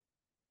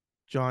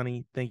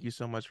Johnny, thank you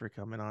so much for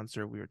coming on,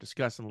 sir. We were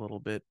discussing a little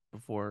bit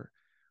before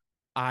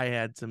I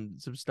had some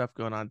stuff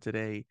going on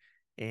today,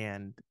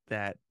 and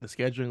that the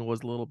scheduling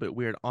was a little bit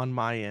weird on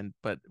my end,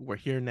 but we're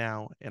here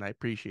now, and I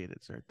appreciate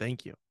it, sir.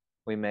 Thank you.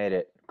 We made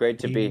it. Great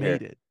to We be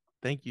made here. it.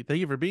 Thank you.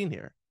 Thank you for being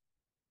here.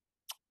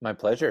 My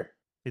pleasure.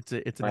 It's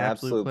an My absolute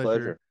absolute pleasure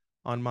pleasure.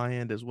 on my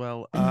end as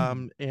well.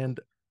 And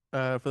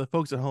for the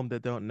folks at home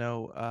that don't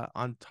know,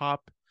 on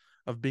top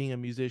of being a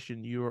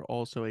musician, you are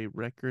also a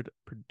record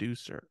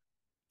producer.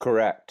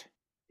 Correct.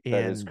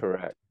 That is And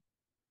correct.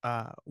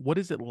 what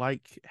is it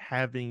like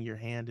having your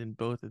hand in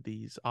both of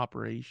these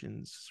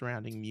operations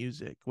surrounding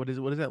music? What is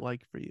that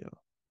like for you?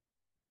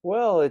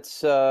 Well,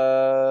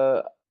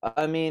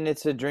 I mean,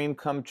 it's a dream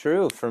come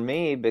true for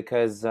me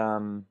because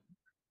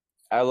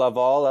I love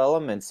all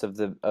elements of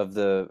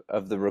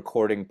the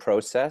recording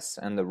process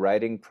and the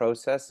writing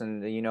process,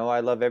 and I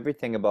love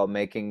everything about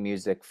making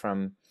music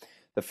from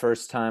the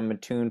first time a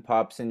tune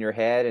pops in your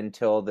head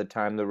until the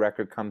time the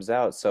record comes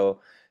out.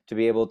 So to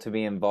be able to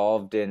be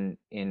involved in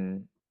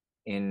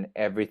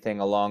everything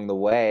along the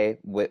way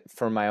with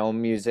for my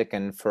own music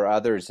and for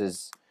others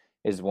is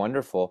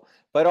wonderful.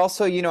 But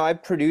also,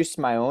 I've produced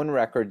my own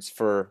records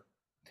for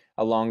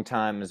a long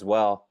time as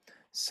well.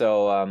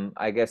 So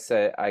I guess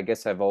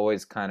I've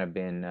always kind of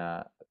been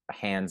a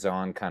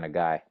hands-on kind of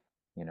guy,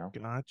 you know.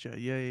 Gotcha.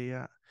 Yeah, yeah,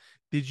 yeah.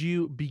 Did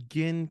you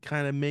begin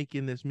kind of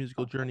making this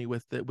musical journey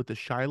with the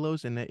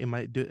Shilohs? And am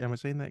I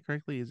saying that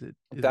correctly? Is it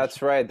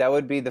That's right. That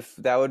would be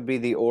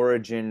the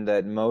origin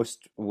that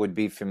most would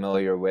be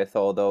familiar with.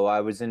 Although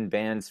I was in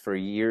bands for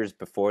years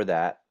before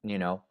that,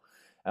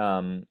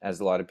 as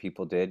a lot of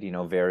people did,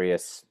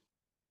 various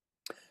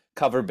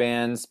cover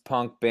bands,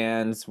 punk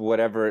bands,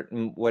 whatever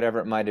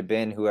it might have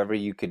been, whoever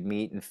you could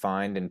meet and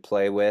find and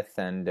play with,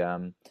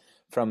 and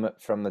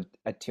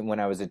when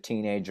I was a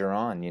teenager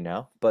on,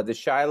 But the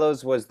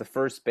Shilohs was the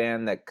first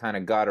band that kind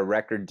of got a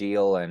record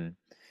deal and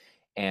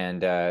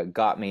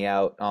got me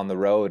out on the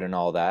road and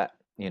all that.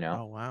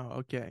 Oh wow,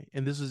 okay.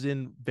 And this is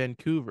in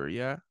Vancouver,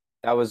 yeah?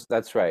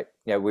 That's right.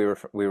 Yeah, we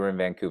were in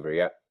Vancouver.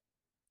 Yeah.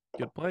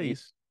 Good Y-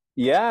 place.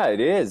 Yeah, it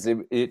is.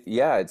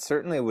 It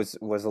certainly was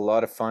a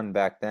lot of fun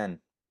back then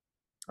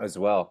as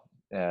well.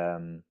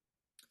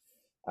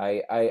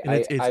 I I And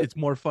I I it's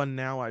more fun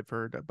now, I've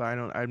heard, but I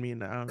don't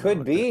know Could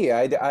if be.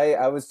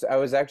 that's I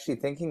was actually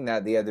thinking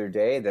that the other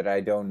day that I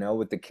don't know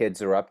what the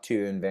kids are up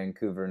to in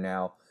Vancouver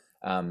now.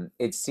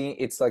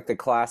 It's like the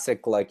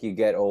classic, like you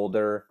get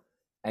older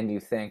and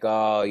you think,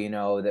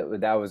 oh,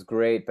 that was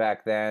great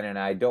back then, and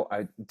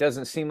it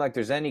doesn't seem like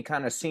there's any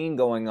kind of scene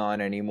going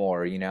on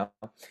anymore.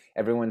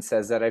 Everyone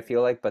says that, I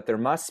feel like, but there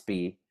must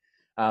be.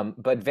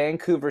 But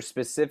Vancouver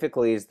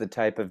specifically is the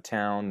type of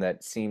town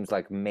that seems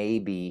like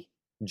maybe,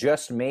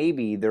 just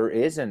maybe, there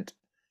isn't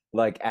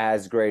like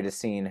as great a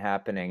scene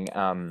happening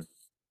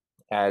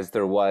as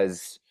there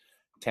was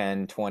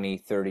 10, 20,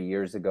 30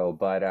 years ago.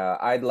 But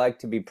I'd like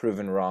to be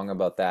proven wrong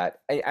about that.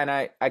 And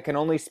I can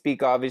only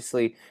speak,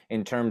 obviously,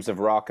 in terms of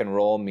rock and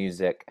roll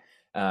music,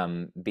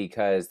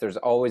 because there's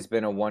always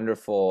been a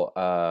wonderful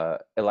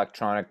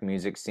electronic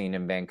music scene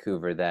in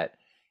Vancouver that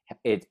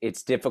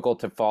it's difficult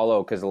to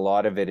follow because a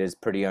lot of it is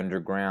pretty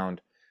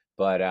underground.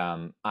 But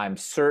I'm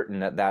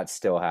certain that that's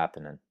still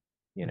happening,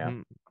 you know?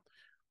 hmm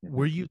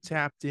Were Mhm. you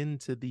tapped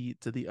into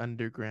the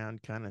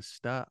underground kind of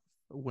stuff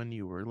when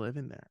you were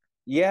living there?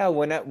 Yeah,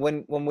 when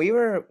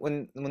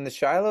the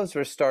Shilohs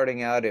were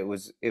starting out, it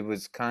was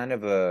kind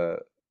of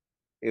a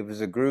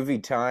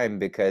groovy time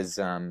because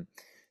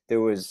there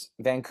was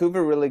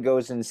Vancouver really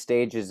goes in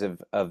stages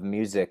of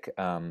music,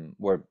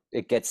 where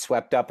it gets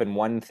swept up in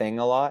one thing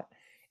a lot,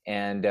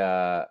 and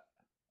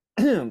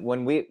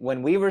when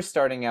we were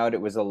starting out,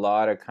 it was a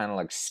lot of kind of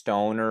like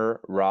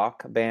stoner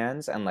rock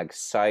bands and like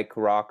psych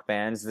rock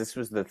bands. This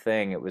was the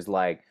thing. It was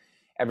like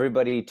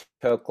everybody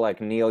took like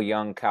Neil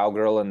Young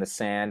Cowgirl in the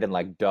Sand and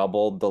like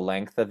doubled the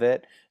length of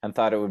it and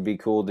thought it would be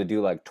cool to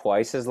do like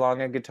twice as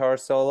long a guitar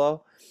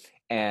solo.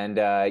 And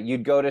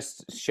you'd go to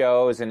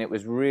shows and it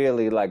was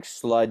really like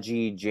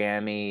sludgy,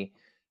 jammy,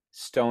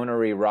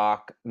 stonery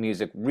rock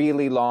music,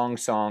 really long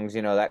songs,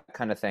 that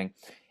kind of thing.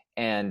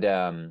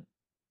 And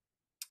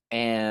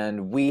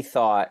we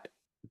thought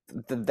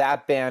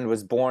that band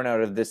was born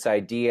out of this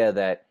idea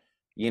that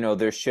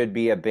there should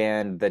be a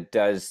band that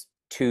does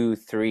 2,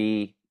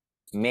 3,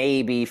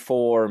 maybe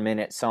 4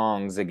 minute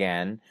songs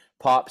again,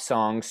 pop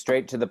songs,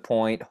 straight to the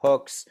point,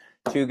 hooks,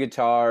 two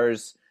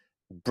guitars,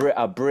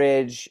 a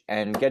bridge,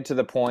 and get to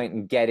the point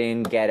and get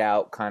in, get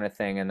out kind of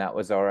thing. And that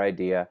was our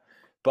idea.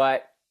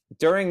 But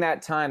during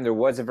that time, there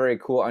was a very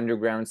cool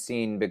underground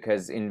scene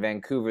because in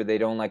Vancouver, they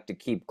don't like to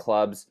keep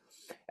clubs.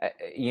 A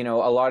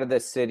lot of the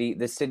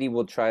city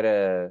will try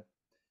to,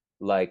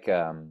 like,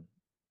 I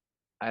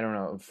don't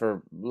know,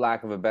 for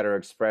lack of a better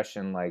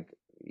expression, like,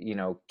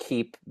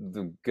 keep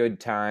the good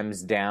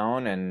times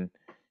down,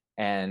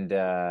 and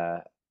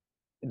there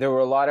were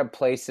a lot of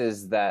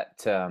places that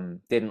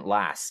didn't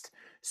last.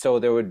 So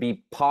there would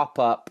be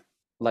pop-up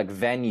like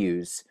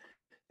venues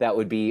that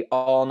would be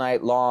all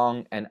night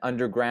long and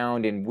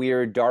underground in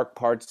weird dark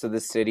parts of the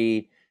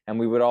city, and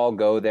we would all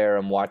go there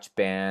and watch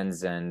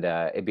bands, and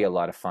it'd be a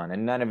lot of fun.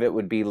 And none of it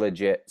would be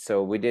legit,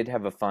 so we did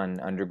have a fun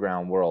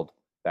underground world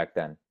back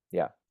then.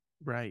 Yeah.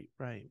 Right,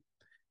 right.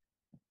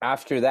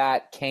 After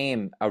that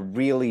came a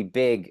really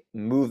big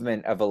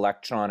movement of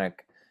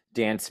electronic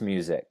dance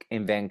music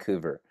in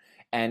Vancouver.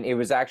 And it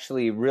was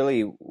actually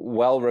really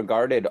well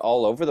regarded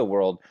all over the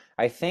world.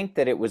 I think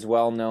that it was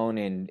well known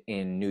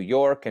in New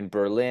York and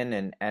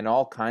Berlin and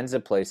all kinds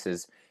of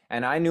places.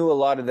 And I knew a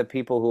lot of the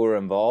people who were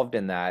involved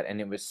in that,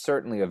 and it was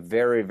certainly a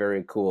very,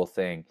 very cool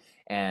thing.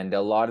 And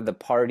a lot of the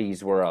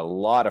parties were a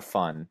lot of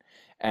fun.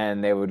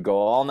 And they would go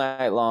all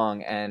night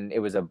long, and it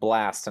was a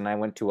blast. And I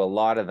went to a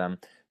lot of them.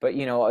 But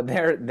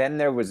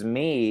there was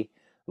me,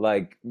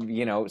 like,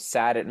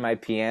 sat at my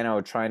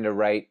piano trying to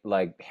write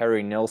like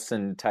Harry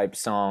Nilsson type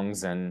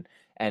songs and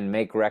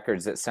make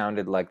records that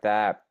sounded like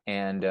that.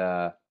 And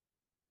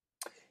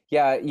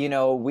yeah,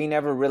 we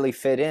never really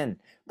fit in.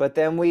 But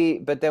then we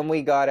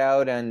got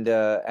out,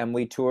 and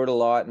we toured a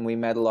lot, and we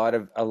met a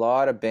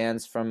lot of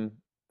bands from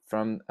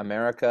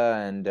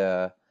America,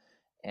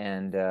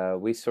 and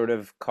we sort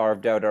of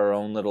carved out our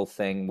own little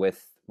thing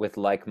with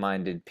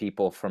like-minded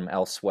people from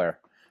elsewhere.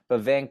 But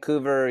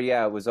Vancouver,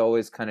 yeah, was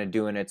always kind of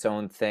doing its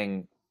own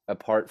thing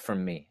apart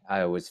from me,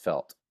 I always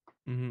felt.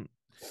 Hmm.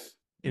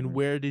 And Mhm.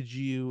 where did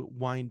you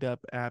wind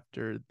up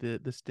after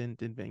the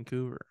stint in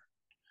Vancouver?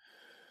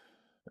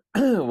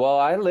 Well,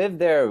 I lived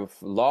there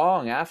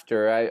long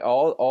after.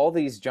 All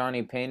these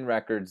Johnny Payne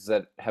records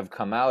that have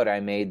come out, I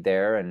made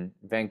there, and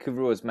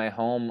Vancouver was my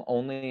home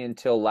only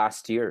until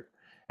last year.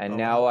 And Oh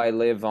now wow. I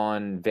live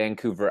on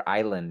Vancouver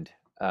Island,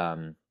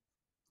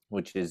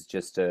 which is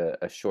just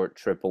a short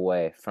trip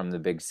away from the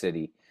big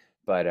city.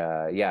 But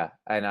yeah,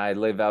 and I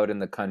live out in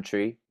the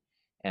country,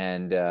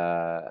 and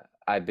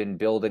I've been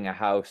building a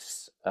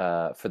house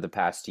for the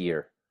past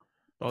year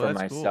Oh, for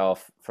that's cool.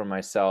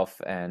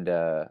 myself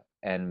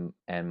and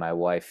my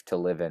wife to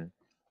live in.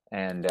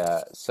 And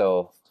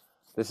so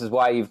this is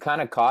why you've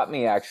kind of caught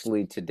me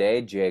actually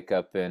today,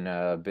 Jacob, in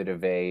a bit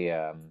of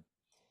a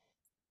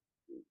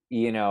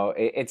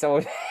it's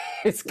always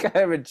it's kind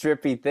of a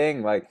trippy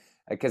thing, like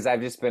because I've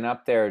just been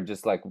up there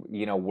just like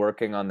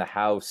working on the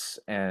house,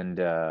 and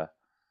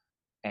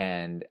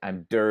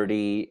I'm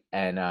dirty,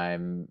 and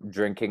I'm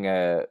drinking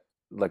a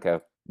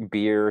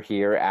beer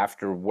here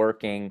after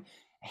working.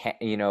 I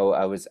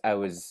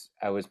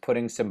was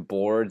putting some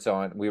boards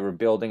on. We were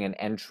building an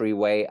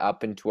entryway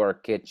up into our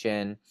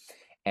kitchen,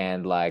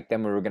 and like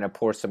then we were going to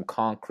pour some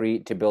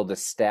concrete to build a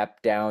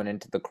step down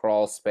into the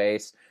crawl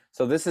space.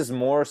 So this is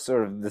more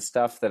sort of the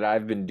stuff that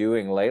I've been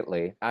doing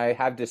lately. I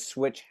have to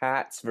switch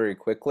hats very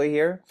quickly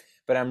here,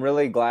 but I'm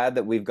really glad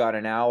that we've got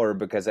an hour,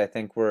 because I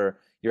think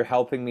you're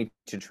helping me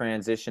to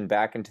transition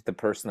back into the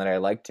person that I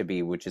like to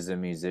be, which is a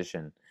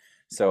musician.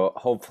 So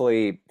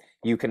hopefully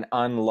you can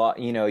unlock,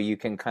 you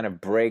can kind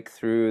of break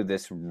through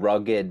this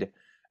rugged,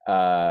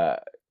 uh,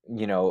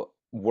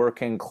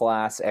 working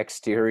class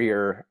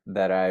exterior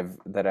that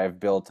I've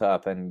built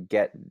up, and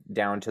get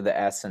down to the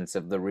essence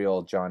of the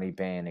real Johnny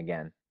Payne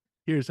again.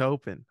 Here's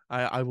hoping.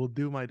 I will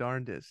do my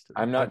darndest.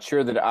 I'm But not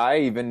sure that I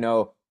even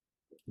know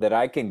that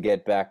I can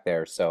get back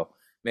there, so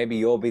maybe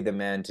you'll be the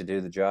man to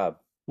do the job.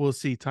 we'll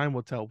see. Time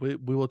will tell. We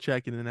will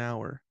check in an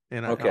hour,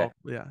 and Okay. I'll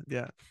yeah,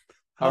 yeah.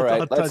 All I'll right.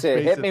 Let's touch see.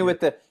 base Hit with me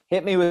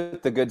you.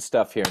 with the good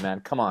stuff here, man.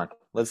 Come on.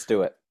 Let's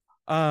do it.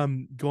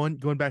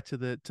 Going back to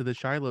the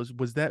Shilohs,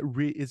 was that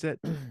is that,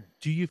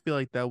 do you feel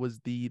like that was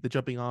the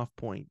jumping off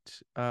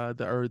point,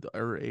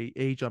 or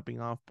a jumping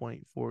off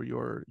point for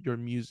your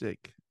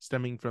music,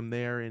 stemming from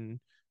there and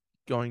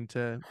going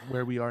to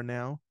where we are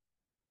now?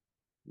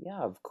 Yeah,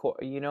 of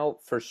course.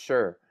 For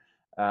sure.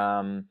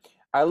 Um,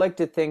 I like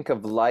to think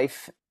of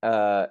life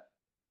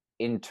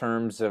in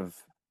terms of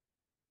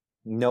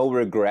no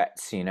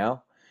regrets.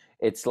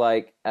 It's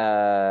like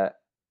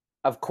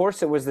of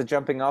course it was the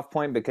jumping off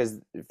point,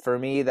 because for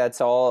me that's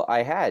all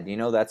I had.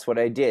 That's what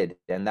I did,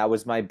 and that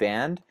was my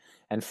band.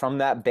 And from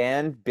that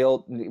band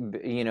built,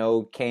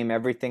 came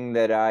everything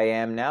that I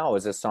am now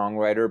as a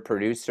songwriter,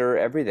 producer,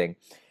 everything.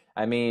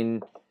 I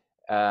mean,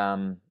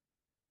 um,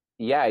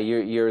 yeah,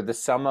 you're the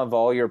sum of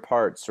all your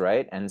parts,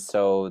 right? And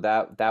so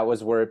that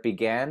was where it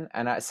began.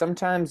 And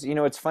sometimes,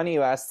 it's funny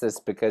you ask this,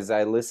 because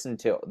I listen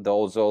to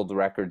those old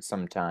records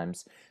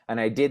sometimes. And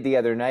I did the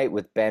other night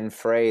with Ben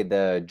Frey,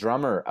 the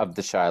drummer of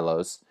the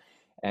Shilohs.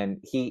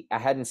 And I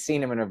hadn't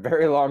seen him in a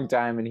very long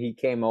time, and he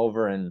came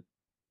over, and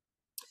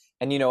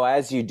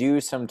as you do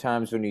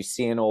sometimes when you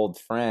see an old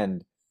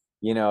friend,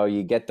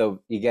 you get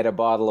a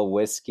bottle of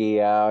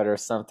whiskey out or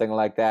something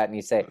like that, and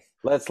you say,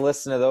 let's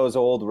listen to those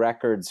old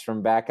records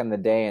from back in the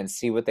day and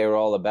see what they were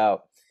all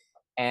about.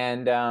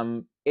 And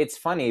it's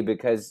funny,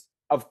 because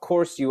of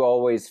course you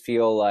always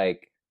feel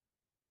like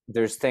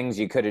there's things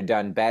you could have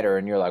done better,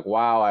 and you're like,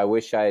 wow,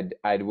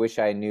 I'd wish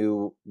I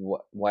knew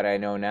what I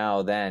know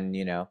now then.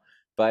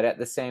 But at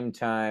the same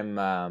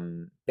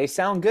time, they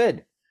sound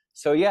good.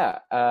 So yeah,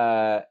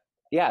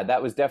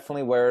 that was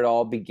definitely where it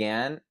all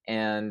began,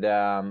 and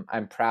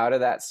I'm proud of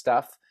that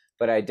stuff.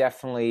 But I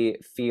definitely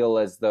feel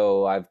as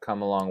though I've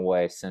come a long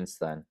way since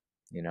then.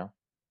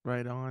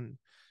 Right on.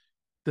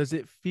 Does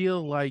it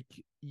feel like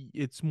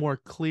it's more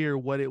clear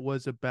what it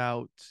was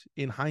about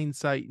in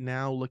hindsight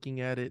now,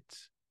 looking at it,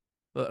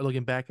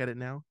 looking back at it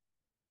now?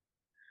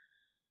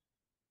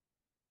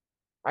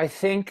 I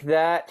think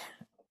that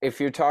if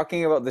you're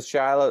talking about the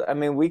Shiloh, I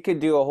mean, we could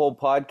do a whole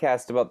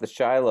podcast about the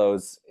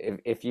Shilohs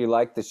if you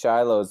like the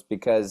Shilohs,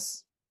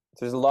 because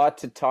there's a lot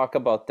to talk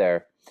about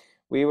there.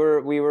 We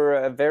were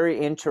a very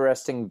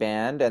interesting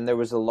band, and there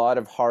was a lot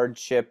of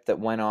hardship that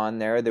went on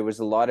there. There was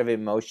a lot of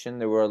emotion.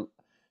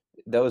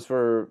 Those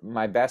were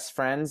my best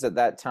friends at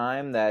that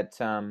time that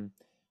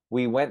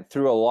we went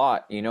through a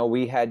lot. You know,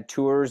 we had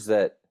tours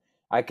that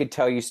I could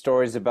tell you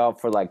stories about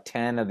for like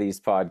 10 of these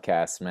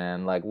podcasts,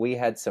 man. Like we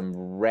had some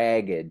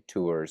ragged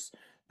tours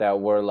that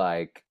were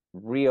like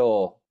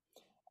real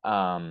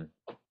um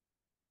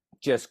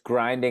just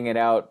grinding it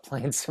out,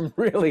 playing some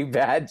really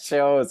bad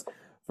shows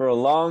for a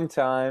long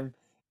time.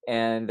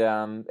 And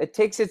it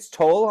takes its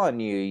toll on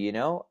you, you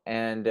know?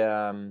 And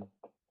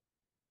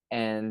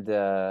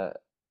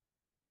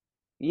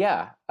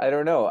yeah, I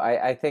don't know.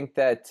 I think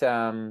that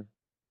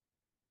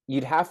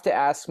you'd have to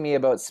ask me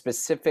about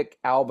specific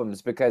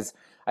albums, because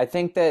I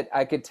think that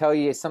I could tell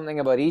you something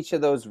about each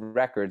of those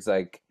records,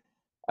 like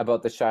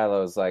about the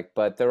Shilohs, like,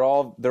 but they're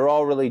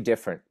all really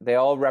different. They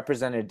all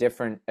represent a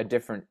different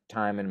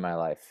time in my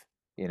life,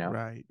 you know?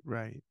 Right,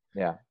 right.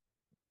 Yeah,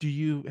 Do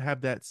you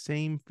have that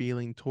same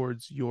feeling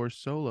towards your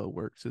solo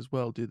works as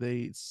well? Do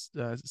they,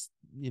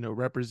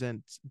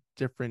 represent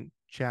different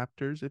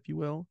chapters, if you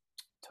will?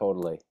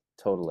 totally,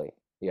 totally.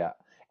 Yeah.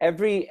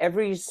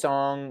 Every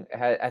song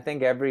I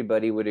think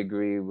everybody would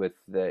agree with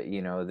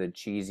the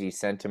cheesy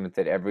sentiment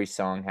that every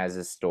song has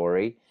a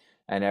story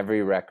and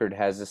every record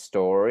has a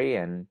story,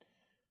 and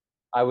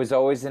I was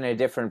always in a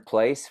different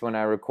place when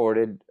I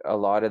recorded a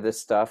lot of this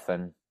stuff,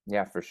 and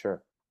yeah, for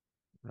sure.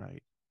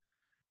 Right.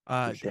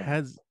 For sure.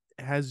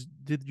 Has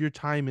did your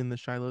time in the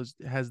Shilohs,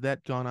 has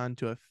that gone on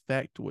to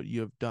affect what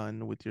you have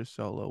done with your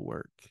solo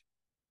work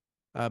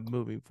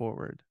moving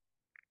forward?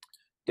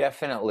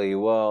 Definitely.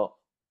 Well,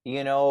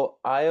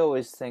 I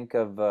always think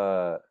of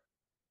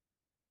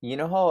you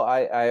know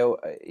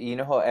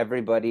how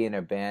everybody in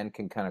a band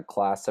can kind of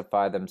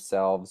classify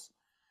themselves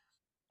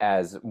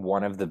as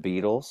one of the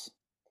Beatles.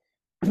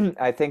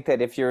 I think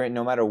that if you're in,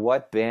 no matter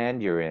what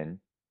band you're in,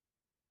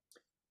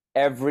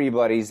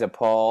 everybody's a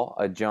Paul,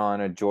 a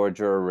John, a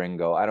George, or a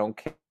Ringo. I don't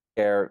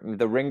care.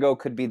 The Ringo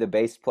could be the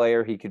bass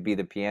player, he could be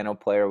the piano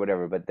player,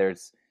 whatever, but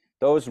there's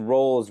those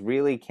roles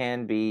really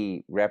can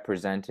be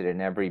represented in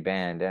every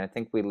band. And I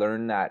think we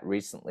learned that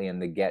recently in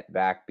the Get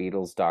Back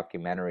Beatles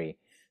documentary,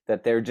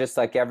 that they're just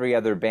like every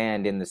other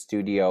band in the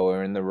studio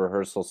or in the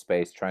rehearsal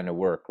space trying to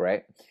work,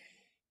 right?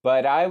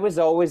 But I was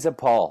always a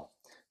Paul,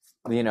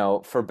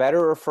 for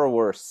better or for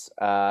worse.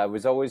 I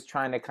was always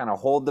trying to kind of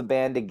hold the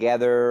band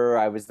together.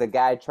 I was the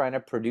guy trying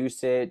to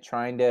produce it,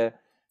 trying to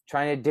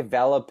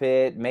develop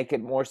it, make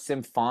it more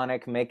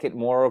symphonic, make it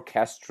more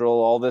orchestral,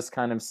 all this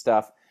kind of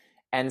stuff.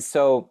 And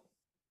so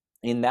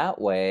in that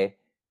way,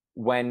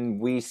 when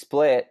we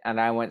split and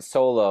I went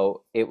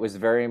solo, it was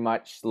very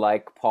much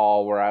like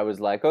Paul, where I was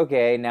like,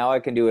 okay, now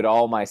I can do it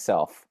all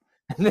myself.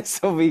 And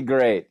this will be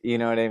great. You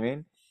know what I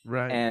mean?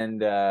 Right.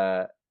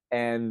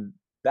 And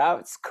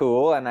that's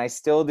cool, and I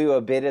still do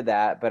a bit of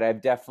that, but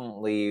I've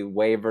definitely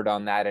wavered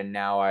on that, and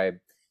now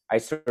I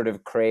sort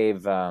of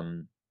crave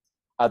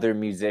other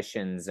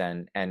musicians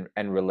and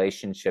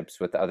relationships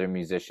with other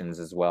musicians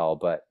as well.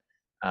 But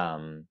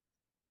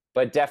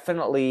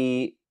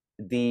definitely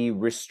the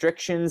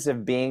restrictions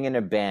of being in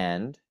a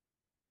band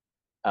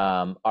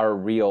are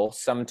real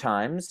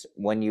sometimes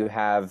when you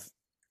have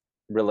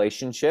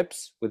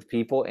relationships with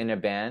people in a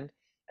band.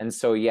 And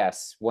so,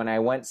 yes, when I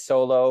went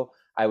solo,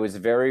 I was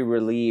very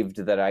relieved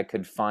that I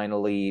could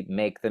finally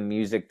make the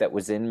music that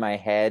was in my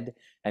head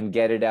and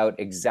get it out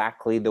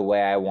exactly the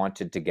way I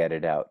wanted to get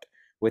it out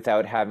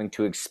without having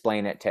to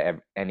explain it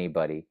to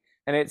anybody.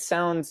 And it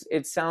sounds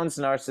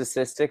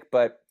narcissistic,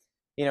 but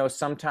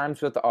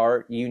sometimes with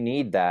art you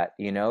need that,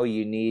 you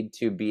need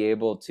to be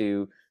able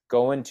to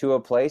go into a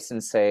place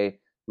and say,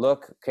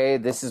 look, okay,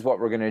 this is what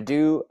we're going to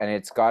do, and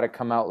it's got to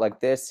come out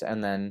like this.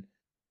 And then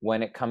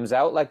when it comes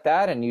out like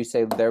that, and you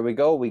say, there we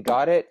go, we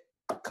got it,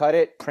 cut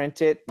it,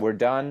 print it, we're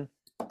done,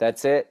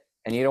 that's it.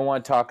 And you don't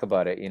want to talk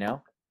about it.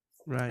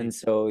 Right. And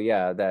so,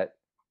 yeah, that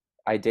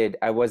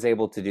I was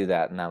able to do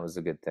that, and that was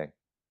a good thing.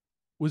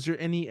 Was there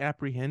any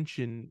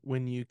apprehension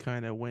when you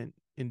kind of went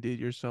and did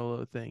your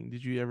solo thing?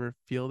 Did you ever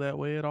feel that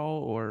way at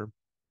all, or?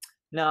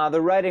 No,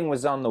 the writing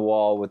was on the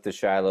wall with the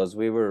Shilohs.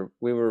 We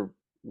were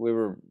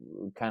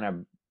kind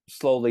of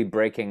slowly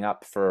breaking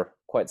up for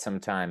quite some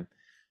time,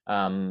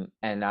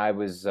 and I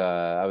was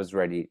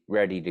ready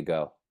to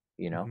go.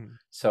 You know, Mhm.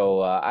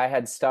 so I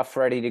had stuff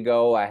ready to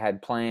go. I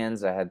had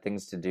plans. I had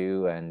things to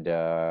do, and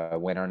I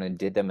went on and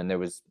did them. And there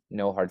was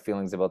no hard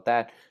feelings about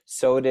that.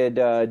 So did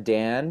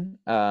Dan,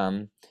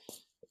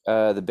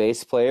 the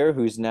bass player,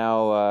 who's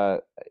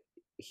now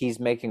he's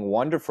making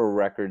wonderful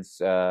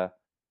records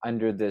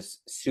under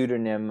this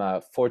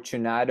pseudonym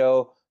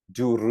Fortunato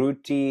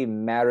Duruti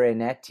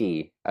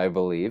Marinetti, I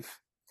believe.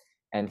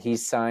 and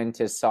he's signed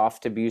to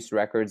Soft Abuse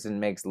Records and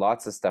makes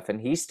lots of stuff. And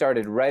he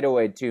started right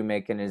away too,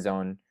 making his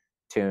own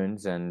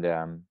tunes.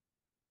 And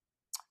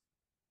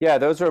yeah,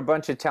 those are a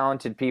bunch of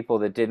talented people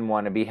that didn't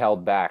want to be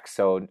held back.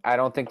 So I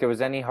don't think there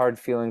was any hard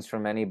feelings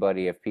from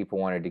anybody if people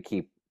wanted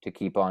to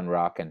keep on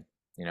rocking,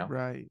 you know?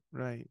 Right,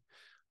 right.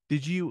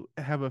 Did you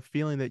have a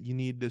feeling that you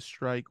needed to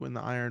strike when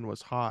the iron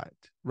was hot,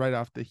 right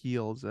off the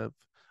heels of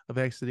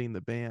exiting the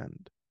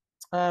band?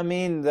 I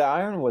mean, the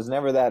iron was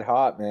never that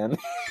hot, man.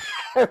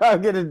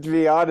 I'm gonna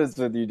be honest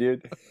with you,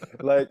 dude.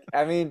 Like,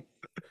 I mean,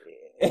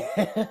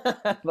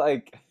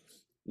 like,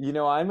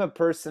 I'm a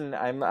person.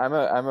 I'm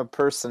a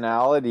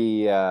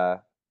personality.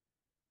 A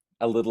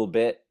little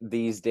bit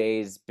these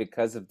days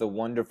because of the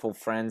wonderful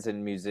friends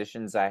and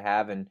musicians I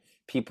have and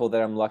people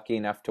that I'm lucky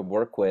enough to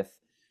work with.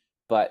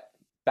 But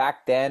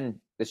back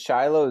then, the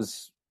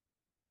Shilohs,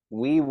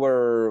 we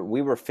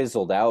were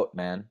fizzled out,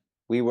 man.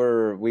 We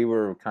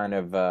were kind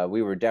of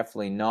we were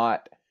definitely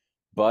not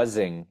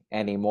buzzing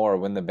anymore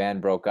when the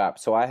band broke up.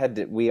 So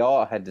we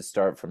all had to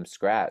start from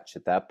scratch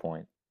at that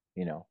point,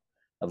 you know,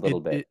 a It little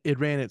bit. it, it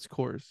ran its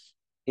course.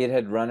 It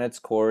had run its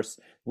course.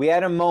 We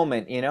had a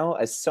moment,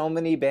 as so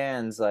many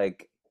bands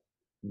like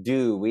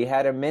do. We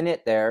had a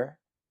minute there,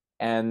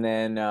 and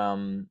then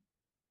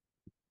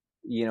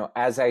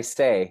as I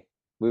say,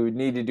 we would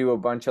need to do a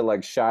bunch of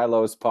like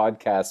Shiloh's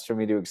podcasts for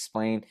me to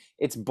explain.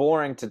 It's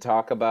boring to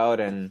talk about,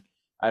 and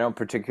I don't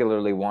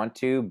particularly want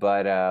to,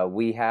 but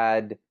we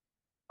had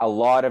a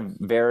lot of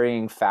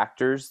varying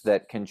factors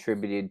that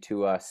contributed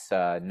to us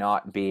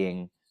not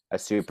being a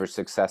super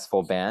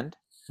successful band.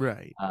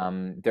 Right.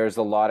 There's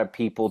a lot of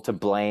people to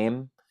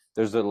blame.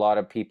 There's a lot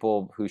of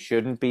people who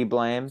shouldn't be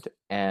blamed,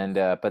 and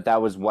but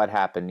that was what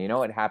happened.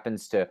 It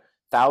happens to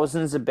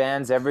thousands of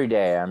bands every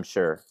day, I'm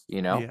sure.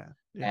 Yeah.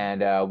 Yeah.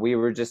 And we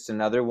were just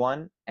another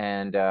one.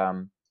 And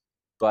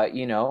but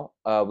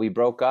we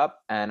broke up,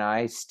 and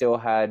I still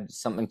had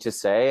something to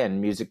say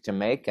and music to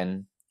make,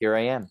 and here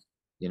I am.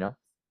 You know.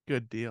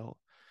 Good deal.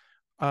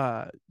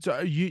 So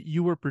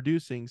you were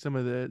producing some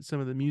of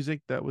the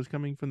music that was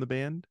coming from the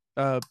band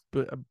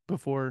but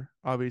before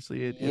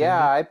obviously it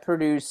Yeah, ended.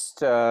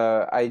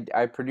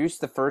 I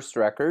produced the first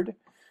record,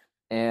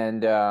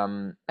 and I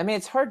mean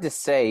it's hard to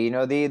say.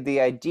 The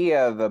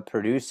idea of a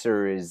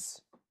producer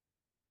is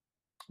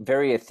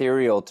very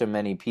ethereal to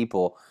many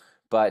people,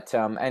 but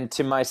and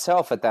to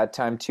myself at that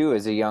time too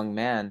as a young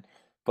man.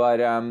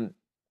 But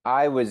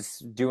I was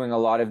doing a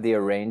lot of the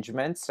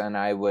arrangements, and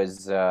I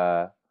was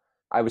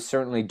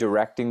certainly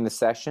directing the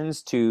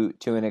sessions to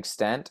an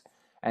extent,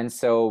 and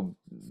so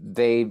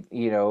they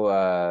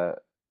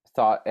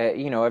thought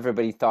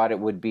everybody thought it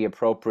would be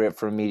appropriate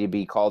for me to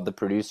be called the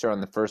producer on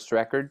the first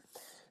record.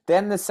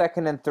 Then the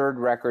second and third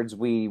records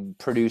we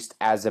produced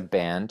as a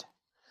band.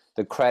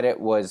 The credit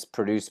was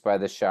produced by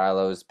the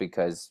Shilohs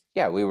because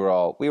yeah, we were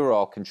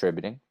all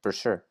contributing for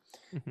sure,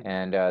 Mhm.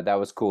 and that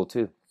was cool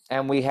too.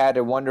 And we had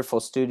a wonderful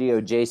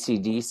studio,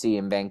 JCDC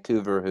in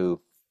Vancouver,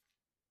 who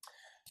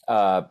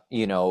uh,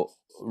 you know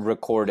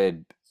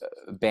recorded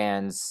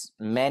bands,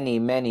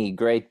 many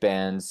great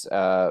bands.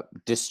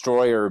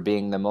 Destroyer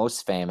being the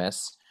most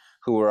famous,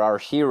 who were our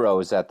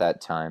heroes at that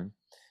time,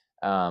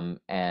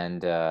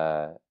 and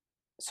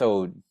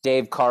so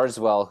Dave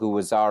Carswell, who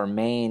was our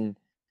main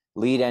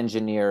lead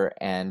engineer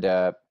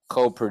and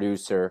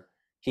co-producer,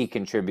 he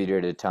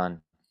contributed a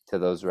ton to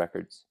those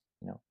records.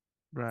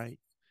 Right.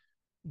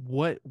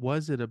 What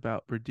was it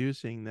about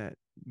producing that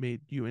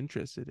made you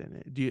interested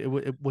in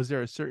it? Was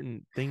there a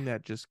certain thing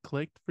that just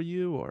clicked for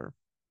you, or?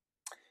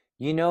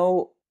 You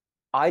know,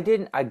 I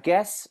didn't. I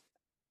guess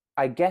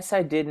I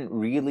didn't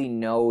really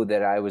know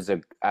that I was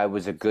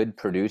a good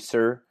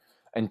producer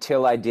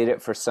until I did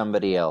it for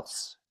somebody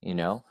else,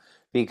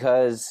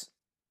 because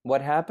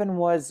what happened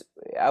was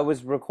I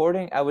was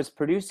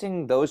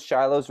producing those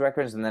Shiloh's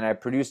records, and then I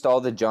produced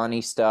all the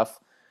Johnny stuff,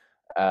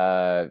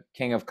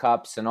 King of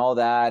Cups and all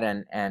that,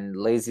 and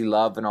Lazy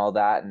Love and all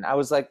that, and I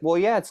was like, well,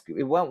 yeah,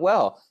 it went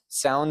well.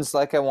 Sounds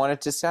like I want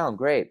it to sound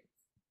great.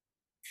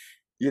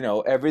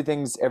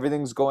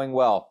 Everything's going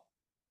well,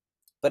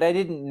 but I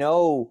didn't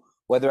know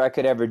whether I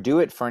could ever do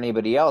it for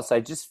anybody else.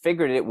 I just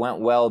figured it went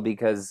well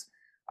because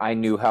I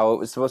knew how it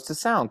was supposed to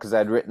sound because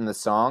I'd written the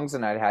songs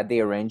and I'd had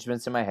the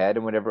arrangements in my head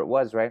and whatever it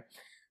was, right?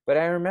 But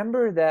I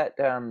remember that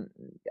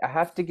I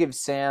have to give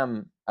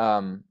Sam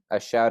a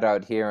shout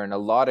out here and a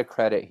lot of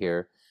credit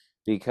here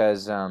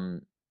because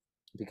Sam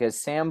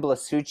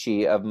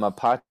Blasucci of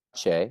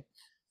Mapache,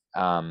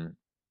 um,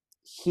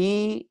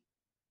 he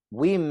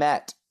we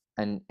met,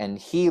 and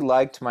he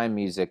liked my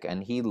music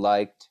and he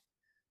liked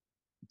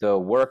the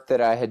work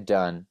that I had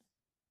done,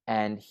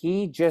 and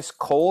he just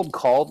cold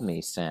called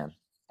me, Sam.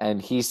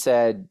 And he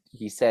said,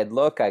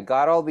 "Look, I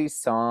got all these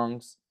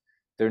songs.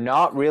 They're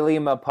not really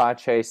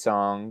Mapache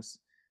songs,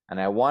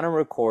 and I want to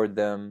record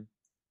them,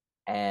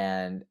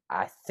 and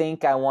I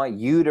think I want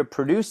you to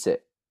produce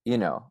it."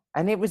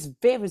 And it was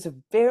a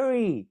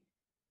very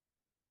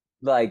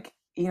like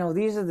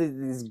these are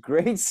these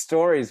great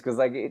stories because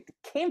like it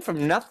came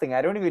from nothing.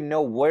 I don't even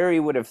know where he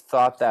would have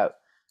thought that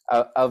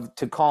of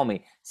to call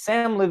me.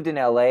 Sam lived in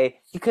LA.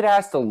 He could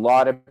ask a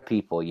lot of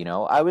people, you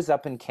know. I was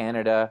up in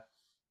Canada,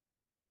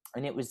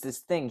 and it was this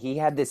thing. He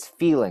had this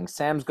feeling.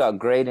 Sam's got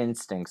great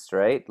instincts,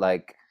 right?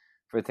 Like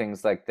for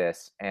things like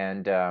this.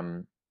 And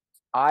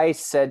I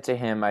said to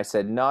him, I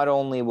said, not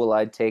only will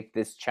I take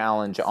this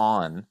challenge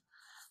on,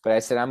 but I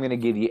said, I'm going to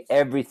give you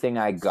everything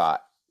I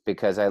got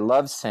because I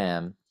love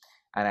Sam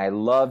and I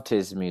loved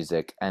his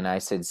music. And I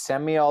said,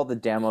 send me all the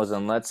demos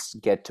and let's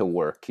get to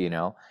work, you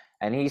know?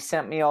 And he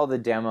sent me all the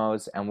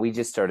demos and we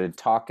just started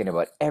talking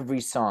about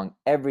every song,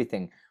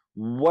 everything.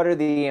 What are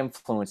the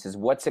influences?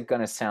 What's it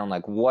going to sound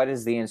like? What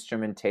is the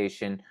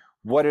instrumentation?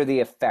 What are the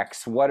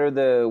effects? What are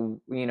the,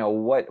 you know,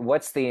 what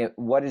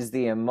is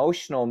the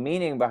emotional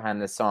meaning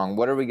behind the song?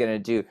 What are we going to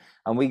do?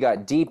 And we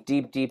got deep,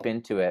 deep, deep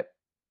into it.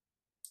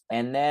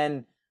 And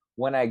then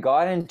when I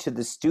got into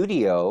the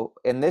studio,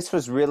 and this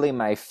was really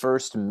my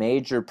first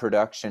major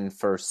production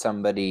for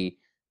somebody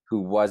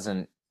who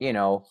wasn't, you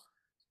know,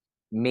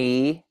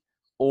 me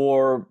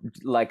or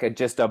like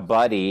just a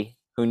buddy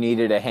who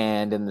needed a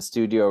hand in the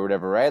studio or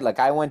whatever, right? Like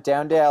I went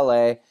down to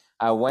LA,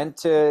 I went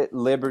to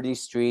Liberty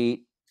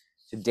Street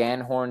to Dan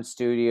Horn's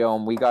studio,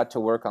 and we got to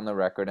work on the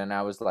record. And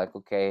I was like,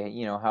 okay,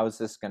 you know, how's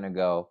this gonna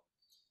go?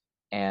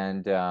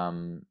 And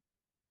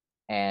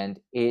and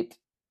it,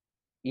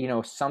 you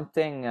know,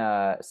 something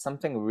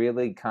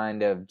really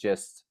kind of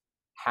just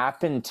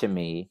happened to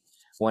me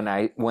when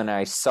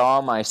I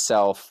saw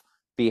myself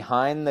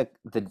behind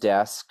the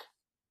desk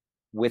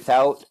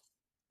without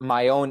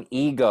my own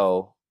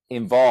ego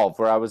involved,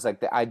 where I was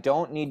like, I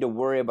don't need to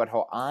worry about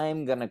how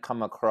I'm going to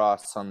come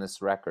across on this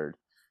record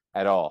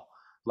at all.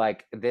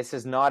 Like this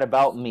is not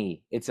about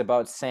me. It's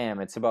about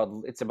Sam. It's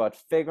about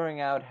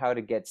figuring out how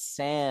to get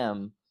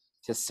Sam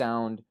to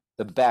sound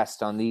the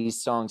best on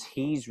these songs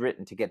he's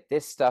written, to get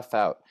this stuff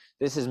out.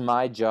 This is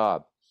my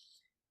job.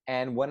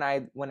 And when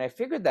I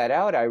figured that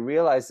out, I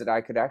realized that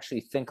I could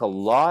actually think a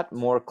lot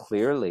more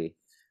clearly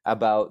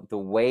about the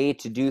way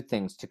to do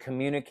things, to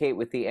communicate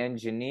with the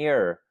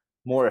engineer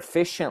more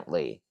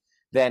efficiently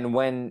than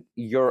when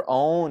your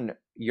own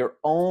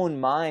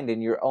mind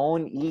and your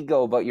own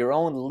ego about your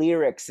own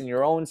lyrics and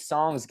your own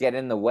songs get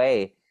in the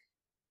way.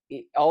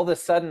 All of a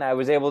sudden I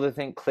was able to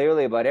think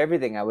clearly about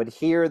everything. I would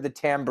hear the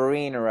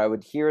tambourine or I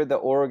would hear the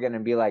organ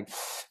and be like,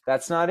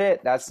 that's not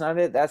it, that's not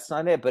it, that's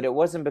not it. But it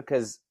wasn't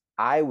because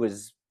I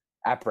was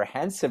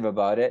apprehensive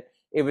about it.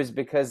 It was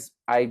because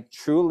I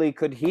truly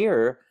could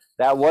hear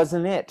that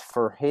wasn't it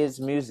for his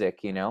music,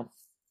 you know?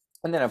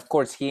 And then of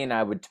course he and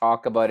I would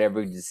talk about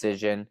every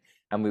decision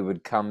and we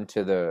would come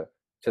to the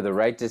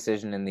right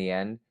decision in the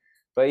end.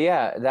 But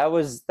yeah, that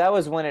was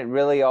when it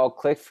really all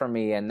clicked for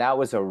me, and that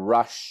was a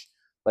rush.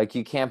 Like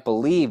you can't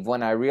believe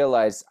when I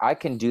realized I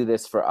can do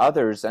this for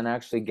others and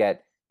actually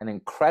get an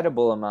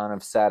incredible amount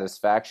of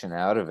satisfaction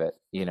out of it,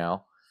 you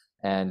know.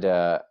 And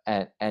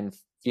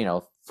you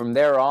know, from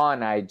there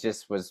on I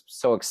just was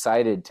so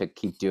excited to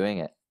keep doing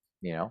it,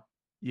 you know.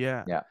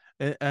 Yeah. Yeah.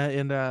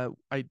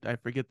 I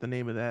forget the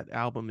name of that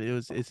album.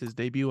 It's his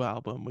debut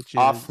album, which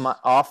Off my is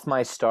off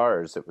my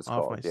stars it was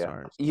Off My called. Yeah.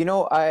 Stars. You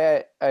know,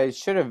 I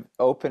should have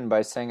opened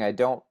by saying I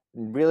don't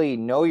really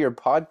know your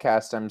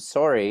podcast. I'm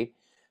sorry,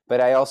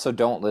 but I also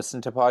don't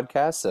listen to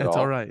podcasts at That's all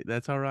all. right.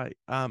 That's all right.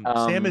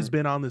 Sam has Um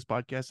been on this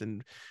podcast,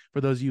 and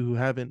for those of you who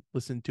haven't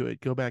listened to it,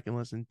 go back and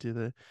listen to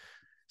the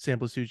Sam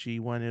Blasucci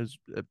one.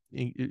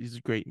 He's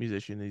a great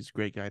musician. He's a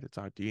great guy to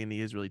talk to, and he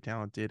is really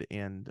talented.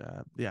 And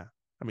yeah,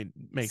 I mean,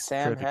 makes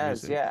Sam terrific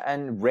has, music. yeah,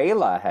 and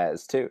Rayla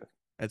has too,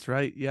 That's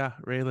right. Yeah,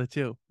 Rayla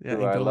too. Yeah,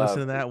 who and I go listen to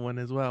love. that one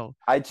as well.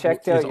 I Who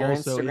checked is out your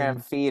also Instagram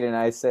in feed and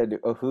I said,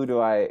 oh, who do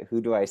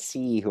I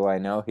see who I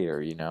know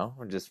here, you know?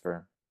 Or just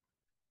for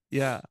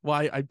Yeah,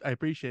 well, I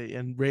appreciate it.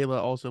 And Rayla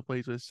also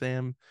plays with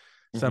Sam.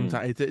 Mhm.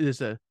 Sometimes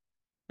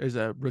there's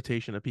a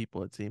rotation of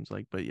people, it seems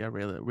like, but yeah,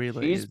 Rayla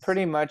She's is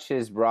pretty much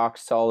his rock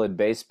solid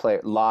bass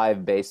player,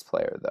 live bass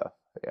player though.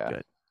 Yeah.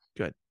 good,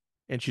 good,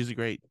 and she's a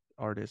great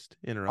artist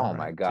in her own Oh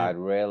my right too. God,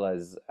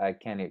 Rayla's, I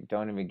can't,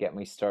 don't even get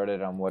me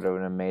started on what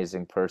an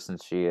amazing person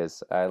she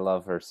is. I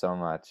love her so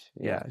much.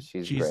 Yeah, Yeah,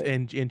 she's she's great.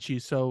 and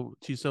she's so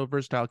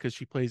versatile because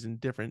she plays in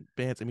different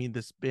bands. I mean,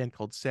 this band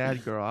called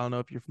Sad Girl. I don't know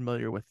if you're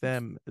familiar with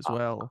them as I-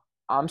 well.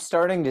 I'm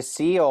starting to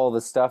see all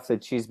the stuff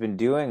that she's been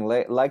doing.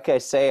 Like I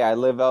say, I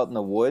live out in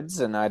the woods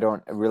and I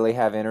don't really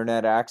have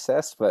internet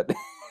access, but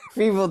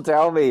people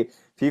tell me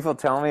people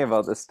tell me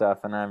about this stuff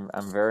and I'm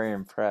very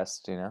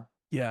impressed, you know.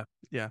 Yeah,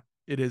 yeah,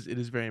 it is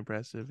very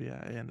impressive.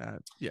 Yeah, and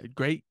yeah,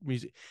 great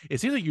music. It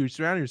seems like you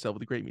surround yourself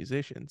with great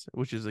musicians,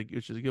 which is a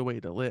good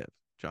way to live,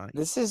 Johnny.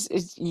 This is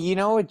you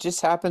know, it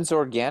just happens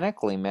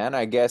organically, man.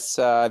 I guess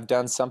I've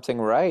done something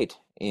right,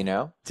 you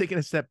know. Taking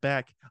a step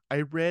back,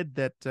 I read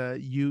that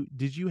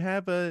you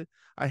have a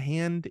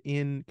hand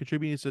in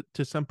contributing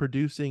to some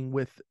producing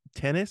with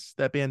Tennis,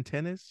 that band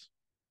Tennis.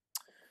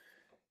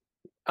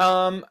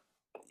 Um,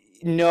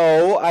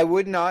 no, I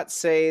would not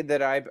say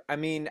that I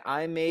mean,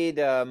 I made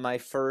my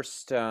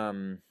first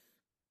EP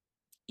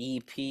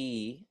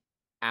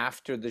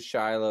after the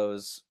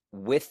Shilohs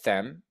with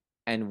them,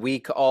 and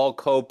we all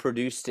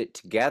co-produced it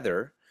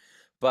together.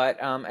 But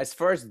as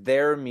far as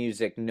their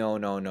music, no,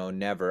 no, no,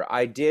 never.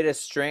 I did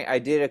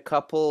a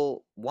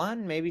couple,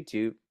 one, maybe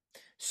two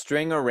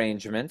string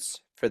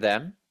arrangements for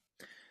them.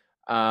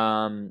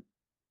 Um,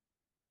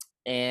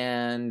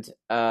 and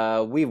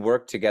we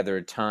worked together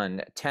a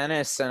ton.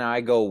 Tennis and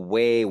I go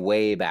way,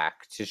 way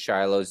back to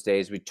Shiloh's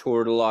days. We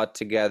toured a lot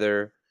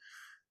together.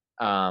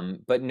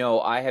 But no,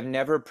 I have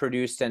never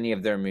produced any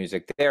of their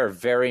music. They're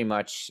very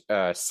much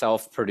a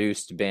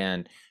self-produced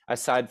band,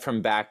 aside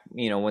from back,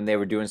 when they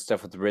were doing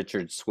stuff with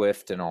Richard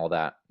Swift and all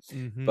that.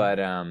 Mm-hmm. But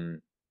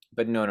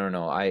no, no,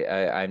 no.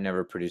 I've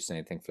never produced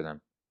anything for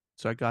them.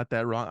 So I got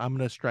that wrong. I'm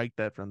gonna strike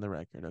that from the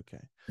record. Okay.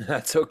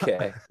 That's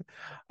okay.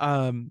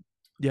 um,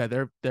 yeah,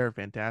 they're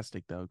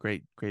fantastic though.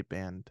 Great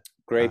band.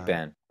 Great Um,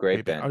 band. Great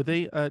Great band. band. Are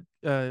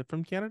they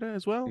from Canada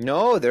as well?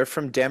 No, they're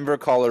from Denver,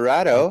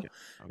 Colorado. Okay.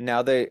 Okay.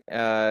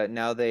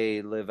 Now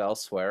they live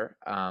elsewhere.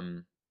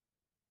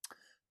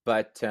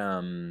 But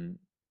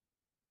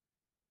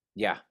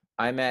Yeah,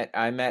 I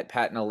met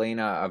Pat and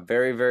Elena a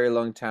very, very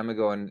long time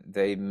ago, and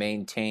they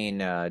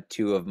maintain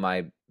two of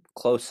my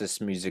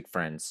closest music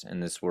friends in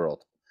this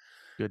world,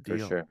 Good for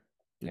deal. sure.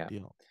 Good Yeah.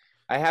 deal.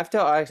 I have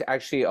to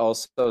actually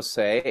also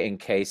say, in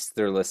case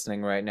they're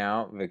listening right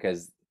now,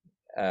 because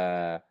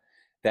uh,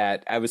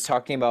 that I was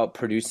talking about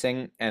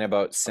producing and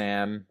about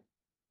Sam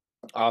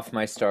off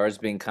my stars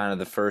being kind of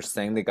the first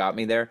thing that got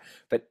me there.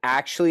 But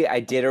actually,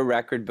 I did a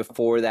record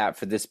before that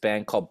for this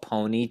band called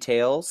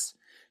Ponytails,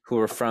 who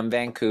were from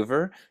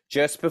Vancouver,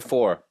 just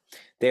before.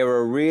 They were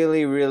a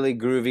really, really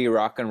groovy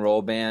rock and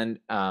roll band.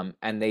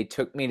 And they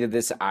took me to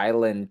this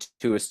island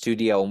to a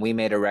studio and we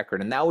made a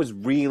record. And that was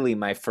really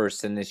my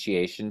first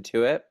initiation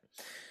to it,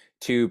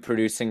 to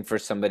producing for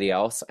somebody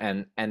else.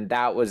 And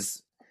that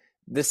was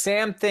the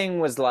Sam thing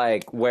was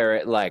like where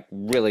it like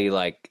really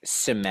like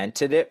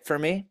cemented it for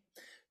me,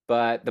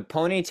 but the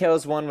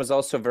Ponytails one was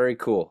also very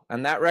cool.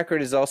 And that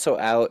record is also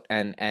out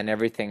and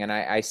everything. And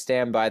I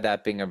stand by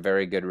that being a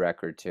very good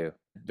record too.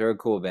 They're a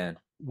cool band.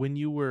 When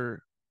you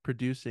were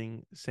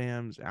producing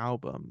Sam's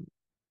album,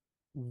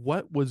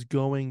 what was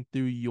going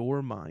through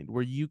your mind?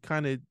 Were you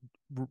kind of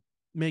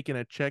making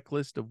a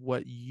checklist of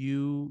what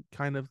you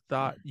kind of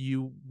thought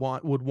you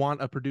would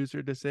want a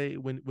producer to say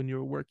when you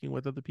were working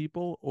with other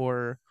people,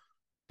 or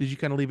did you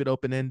kind of leave it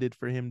open ended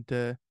for him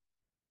to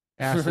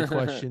ask the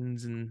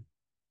questions and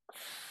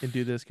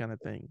do this kind of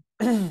thing?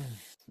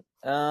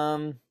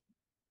 um,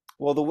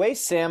 well, the way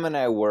Sam and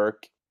I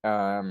work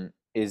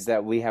is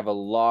that we have a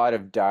lot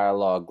of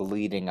dialogue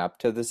leading up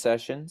to the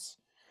sessions.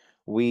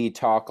 We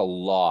talk a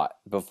lot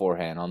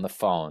beforehand on the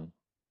phone.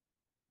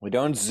 We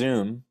don't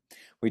Zoom.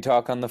 We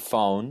talk on the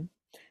phone,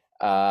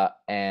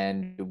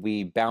 and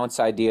we bounce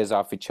ideas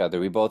off each other.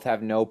 We both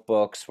have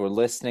notebooks. We're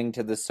listening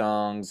to the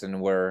songs, and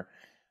we're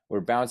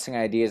bouncing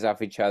ideas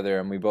off each other.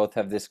 And we both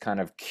have this kind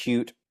of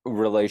cute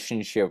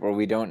relationship where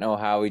we don't know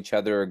how each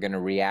other are going to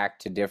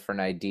react to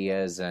different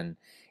ideas. And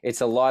it's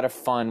a lot of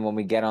fun when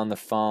we get on the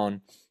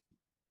phone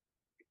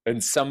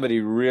and somebody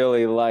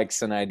really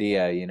likes an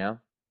idea.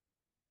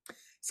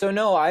 So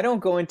no, I don't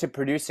go into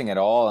producing at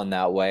all in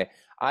that way.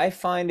 I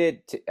find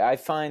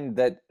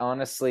that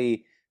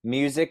honestly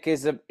music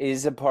is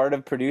a part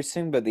of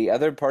producing, but the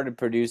other part of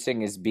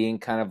producing is being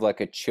kind of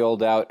like a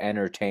chilled out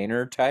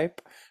entertainer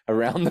type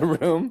around the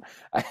room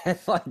and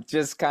like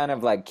just kind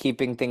of like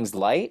keeping things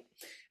light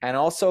and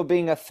also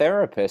being a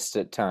therapist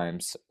at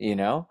times.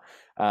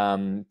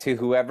 To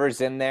whoever's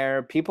in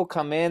there. People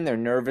come in, they're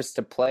nervous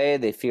to play,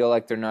 they feel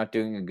like they're not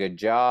doing a good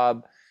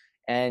job,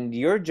 and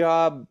your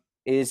job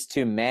is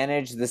to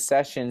manage the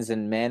sessions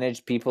and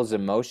manage people's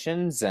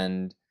emotions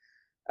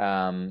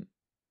um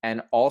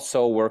and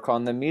also work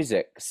on the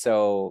music.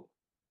 So,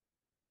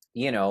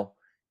 you know,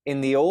 in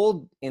the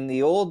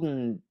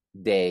olden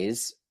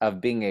days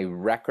of being a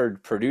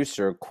record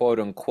producer, quote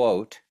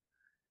unquote,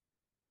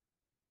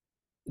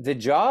 the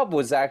job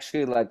was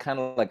actually like kind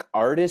of like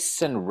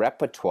artists and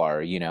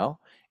repertoire.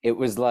 It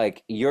was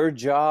like your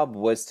job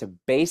was to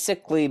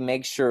basically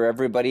make sure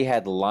everybody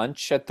had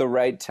lunch at the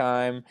right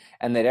time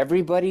and that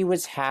everybody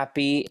was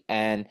happy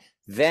and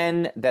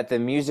then that the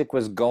music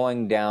was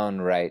going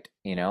down right.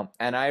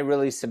 And I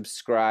really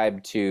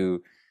subscribe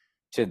to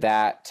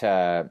that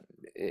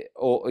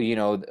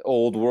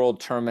old world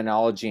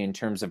terminology in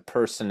terms of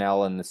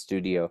personnel in the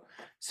studio.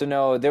 So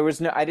no, there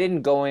was no, I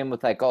didn't go in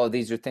with like, oh,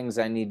 these are things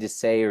I need to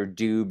say or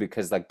do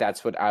because like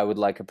that's what I would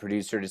like a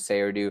producer to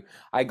say or do.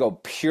 I go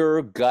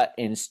pure gut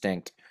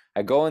instinct.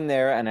 I go in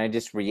there and I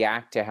just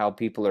react to how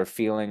people are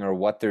feeling or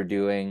what they're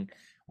doing.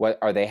 What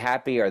are they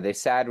happy? Are they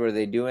sad? What are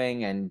they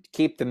doing? And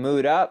keep the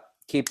mood up,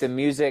 keep the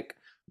music.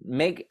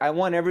 I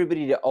want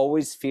everybody to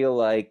always feel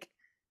like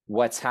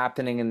what's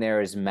happening in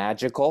there is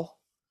magical,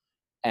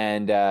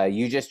 and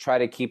you just try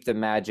to keep the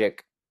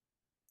magic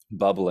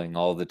bubbling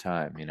all the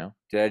time.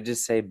 Did I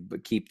just say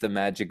keep the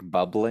magic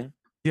bubbling?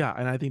 Yeah,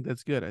 and I think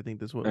that's good. I think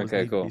that's what was Okay,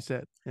 need to be cool.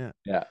 said. Yeah.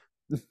 Yeah.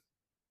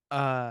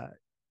 Uh,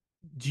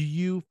 do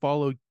you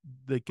follow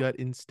the gut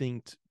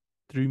instinct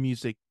through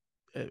music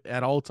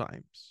at all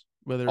times,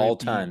 whether All it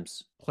be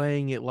times.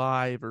 playing it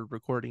live or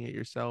recording it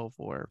yourself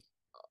or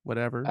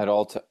whatever At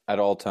all times. at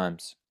all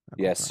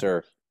Yes,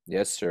 sir. times.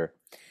 Yes, sir.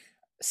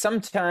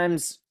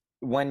 Sometimes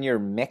when you're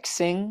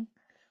mixing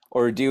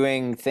or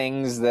doing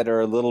things that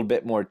are a little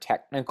bit more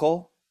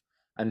technical,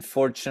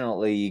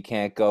 unfortunately, you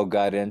can't go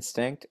gut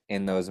instinct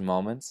in those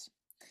moments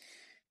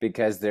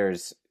because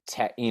there's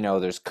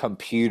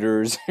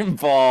computers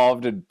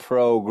involved and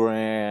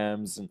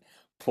programs and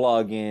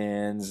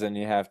plugins, and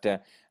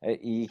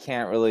you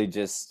can't really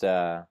just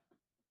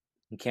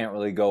you can't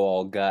really go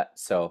all gut.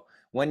 So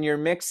when you're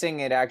mixing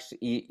it,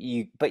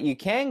 actually, but you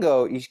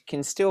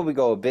can still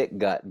go a bit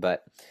gut.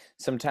 But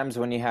sometimes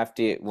when you have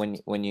to, when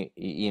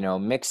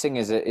mixing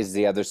is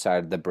the other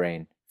side of the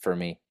brain for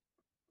me.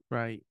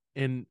 Right.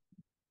 And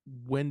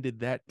when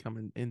did that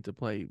come into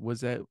play?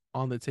 Was that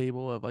on the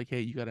table of like,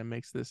 hey, you got to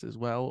mix this as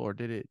well, or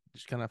did it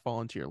just kind of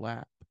fall into your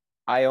lap?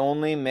 I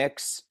only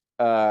mix,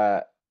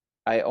 uh,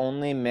 I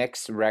only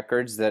mix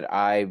records that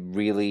I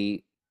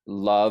really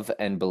love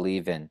and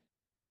believe in.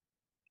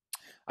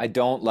 I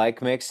don't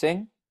like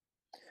mixing.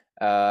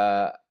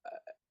 Uh,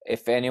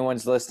 if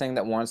anyone's listening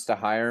that wants to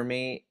hire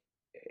me,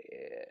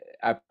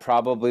 I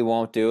probably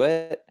won't do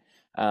it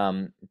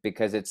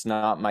because it's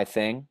not my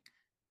thing.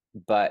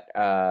 But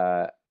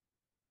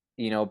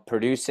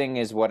producing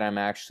is what I'm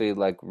actually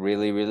like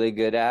really, really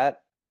good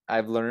at.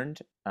 I've learned.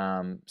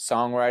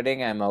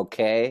 Songwriting, I'm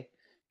okay.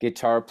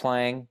 Guitar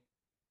playing,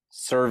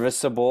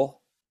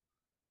 serviceable.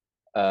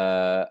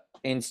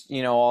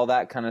 All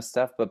that kind of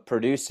stuff. But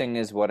producing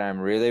is what I'm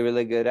really,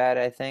 really good at,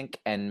 I think.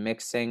 And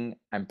mixing,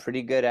 I'm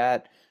pretty good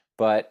at,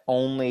 but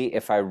only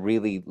if I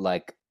really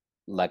like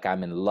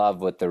I'm in love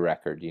with the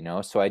record.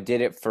 So I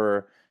did it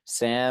for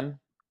Sam,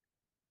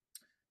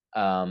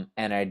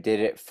 and I did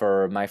it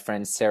for my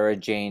friend Sarah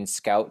Jane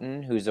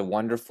Scouten, who's a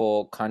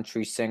wonderful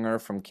country singer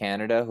from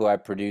Canada, who I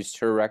produced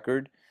her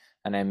record,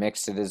 and I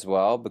mixed it as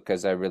well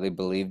because I really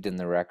believed in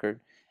the record.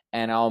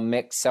 And I'll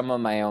mix some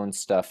of my own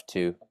stuff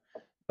too,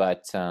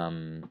 but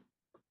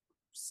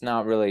it's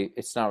not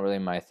really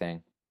my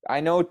thing.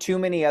 I know too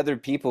many other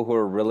people who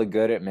are really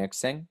good at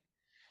mixing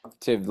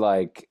to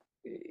like,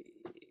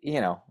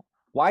 you know,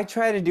 why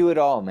try to do it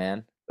all,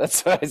 man?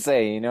 That's what I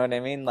say, you know what I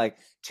mean? Like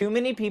too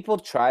many people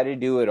try to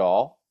do it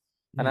all,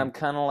 and Mm, I'm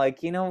kind of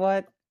like, you know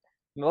what?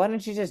 Why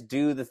don't you just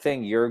do the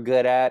thing you're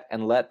good at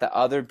and let the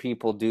other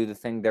people do the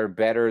thing they're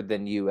better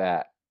than you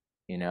at,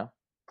 you know?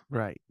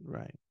 right,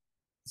 right.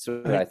 That's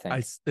what I think.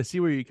 I see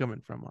where you're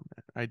coming from on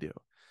that. I do.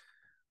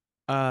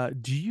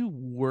 Do you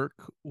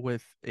work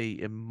with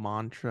a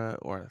mantra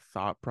or a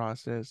thought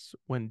process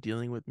when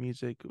dealing with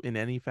music in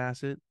any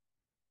facet?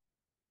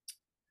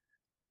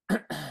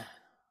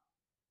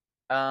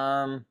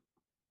 Um,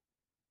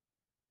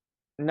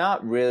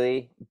 Not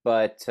really,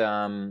 but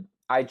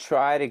I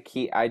try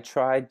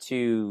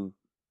to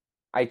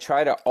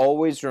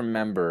always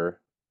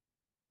remember,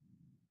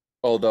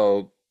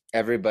 although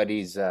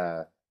everybody's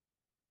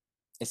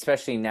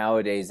especially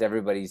nowadays,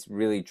 everybody's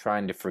really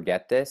trying to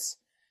forget this,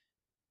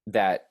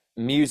 that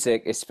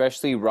music,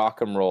 especially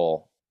rock and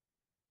roll,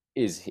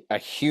 is a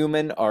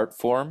human art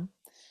form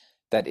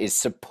that is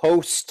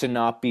supposed to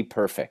not be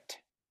perfect.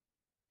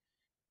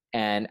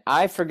 And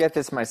I forget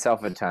this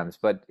myself at times,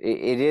 but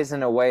it is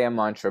in a way a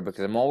mantra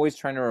because I'm always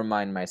trying to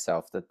remind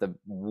myself that the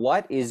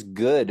what is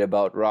good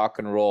about rock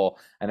and roll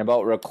and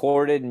about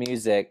recorded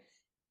music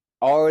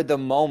are the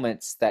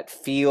moments that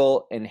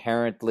feel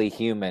inherently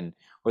human,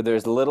 where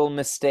there's a little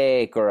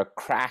mistake or a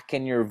crack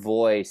in your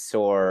voice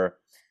or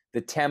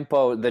the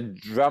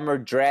drummer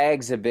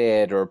drags a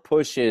bit or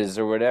pushes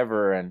or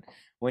whatever. And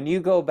when you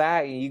go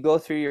back and you go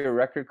through your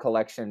record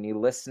collection, you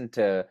listen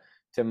to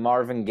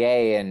Marvin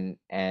Gaye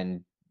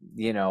and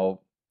you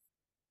know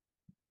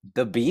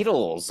the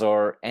Beatles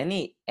or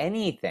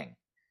anything.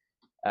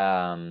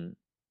 Um,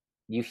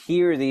 you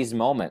hear these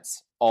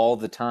moments all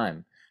the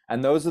time.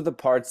 And those are the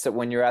parts that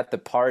when you're at the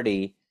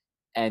party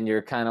and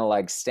you're kind of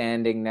like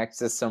standing next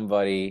to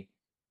somebody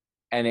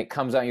and it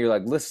comes out, and you're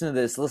like, listen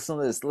to this, listen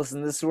to this,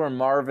 listen. This is where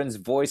Marvin's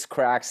voice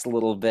cracks a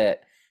little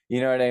bit.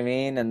 You know what I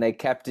mean? And they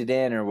kept it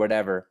in or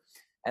whatever.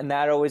 And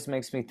that always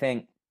makes me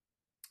think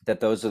that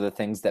those are the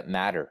things that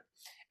matter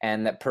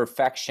and that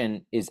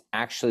perfection is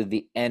actually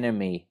the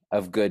enemy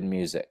of good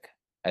music,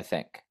 I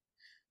think.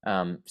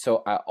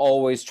 So I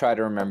always try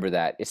to remember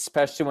that,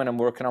 especially when I'm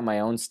working on my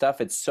own stuff.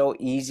 It's so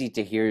easy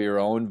to hear your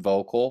own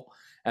vocal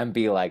and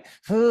be like,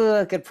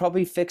 I could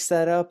probably fix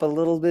that up a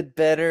little bit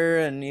better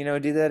and,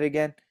 do that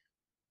again.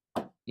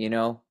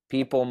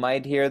 People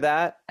might hear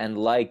that and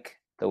like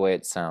the way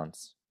it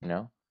sounds.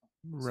 So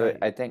Right.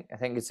 I think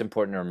it's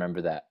important to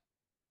remember that.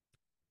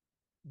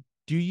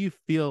 Do you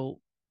feel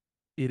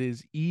it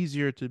is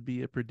easier to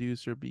be a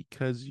producer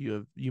because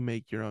you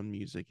make your own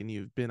music and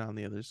you've been on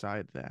the other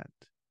side of that?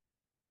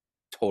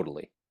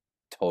 Totally.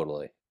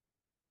 Totally.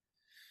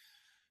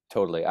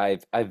 Totally.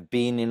 I've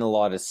been in a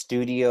lot of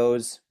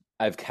studios.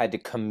 I've had to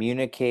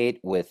communicate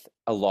with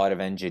a lot of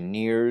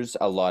engineers,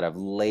 a lot of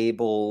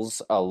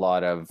labels, a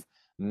lot of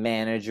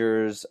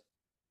managers,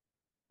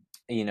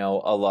 a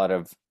lot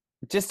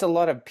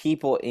of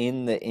people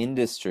in the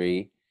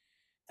industry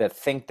that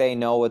think they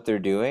know what they're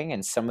doing,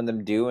 and some of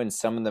them do and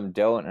some of them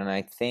don't. And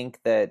I think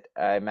that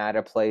I'm at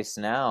a place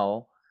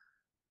now,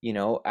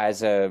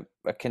 as I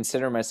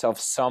consider myself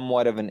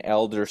somewhat of an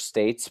elder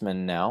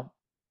statesman now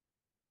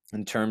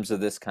in terms of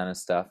this kind of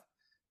stuff.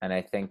 And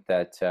I think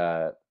that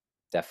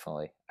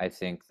definitely, I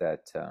think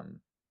that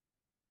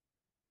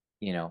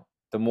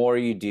the more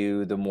you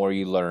do, the more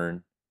you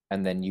learn,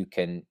 and then you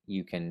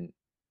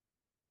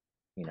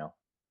know,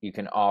 you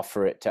can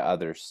offer it to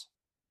others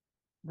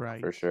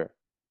Right. for sure.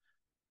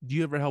 Do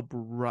you ever help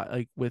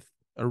like with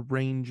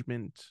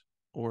arrangement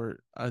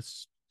or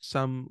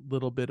some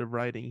little bit of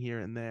writing here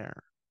and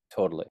there?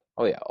 Totally.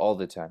 Oh yeah, all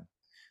the time.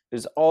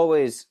 There's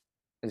always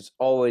there's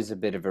always a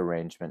bit of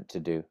arrangement to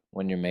do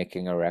when you're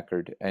making a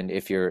record, and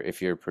if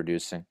you're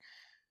producing.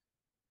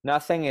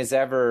 Nothing is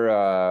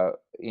ever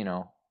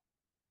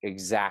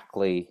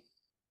exactly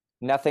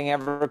nothing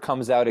ever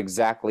comes out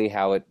exactly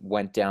how it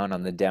went down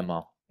on the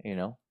demo, you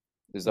know?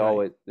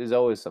 Right. There's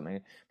always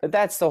something. But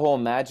that's the whole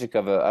magic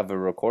of a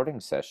recording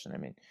session. I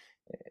mean,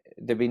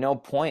 there'd be no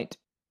point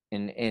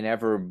in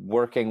ever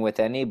working with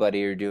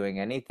anybody or doing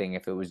anything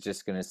if it was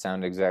just going to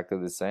sound exactly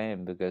the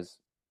same, because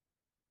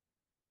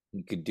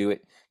you could do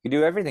it. You could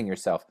do everything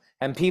yourself,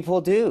 and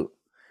people do,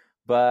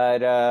 but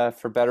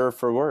for better or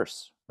for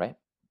worse, right?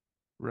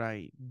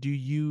 Right. Do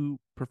you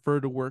prefer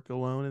to work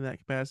alone in that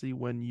capacity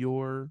when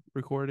you're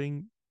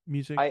recording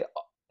music? I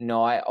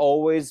no, I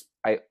always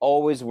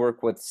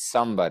work with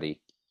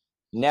somebody.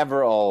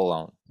 Never all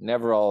alone.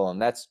 Never all alone.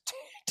 That's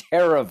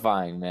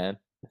terrifying, man.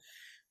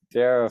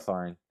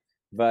 Terrifying.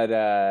 But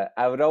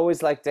I would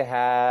always like to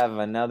have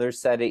another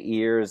set of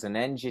ears, an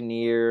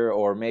engineer,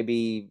 or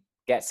maybe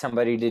get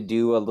somebody to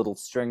do a little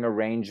string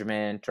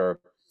arrangement,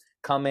 or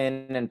come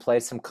in and play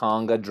some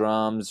conga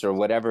drums or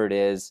whatever it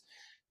is,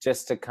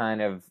 just to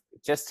kind of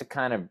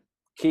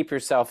keep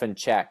yourself in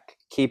check,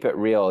 keep it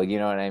real, you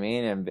know what I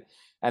mean?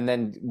 And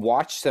then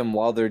watch them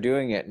while they're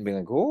doing it and be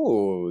like,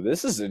 "Oh,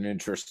 this is an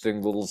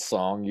interesting little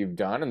song you've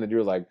done." And then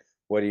you're like,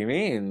 "What do you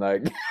mean?"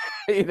 Like,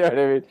 you know what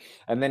I mean?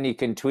 And then you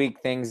can tweak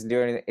things and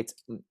do anything. It's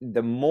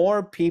the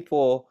more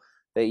people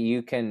that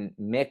you can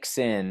mix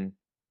in,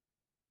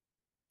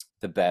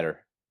 the better,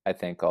 I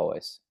think,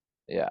 always.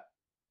 Yeah.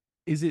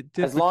 Is it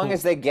As long difficult?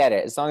 as they get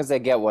it, as long as they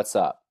get what's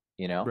up,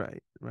 you know?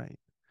 Right, right.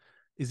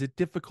 Is it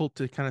difficult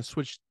to kind of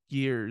switch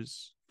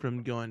gears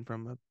from going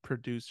from a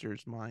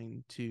producer's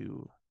mind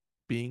to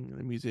being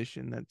a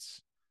musician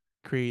that's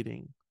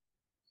creating?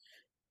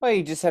 Well,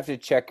 you just have to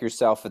check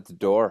yourself at the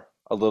door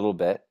a little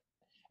bit,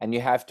 and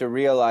you have to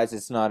realize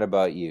it's not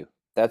about you.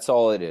 That's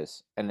all it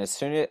is. And as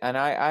soon as, and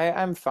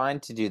I'm fine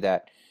to do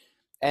that.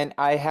 And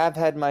I have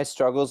had my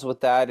struggles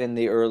with that in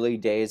the early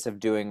days of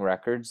doing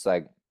records,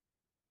 like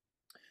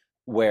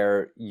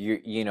where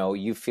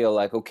you feel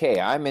like,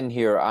 okay, I'm in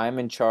here, I'm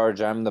in charge,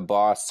 I'm the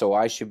boss, so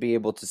I should be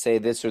able to say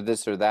this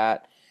or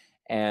that.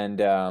 And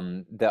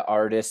the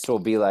artist will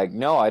be like,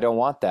 no, I don't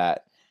want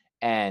that.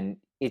 And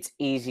it's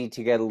easy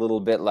to get a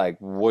little bit like,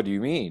 what do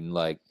you mean?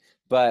 Like,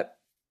 but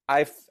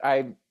I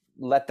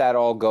let that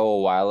all go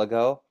a while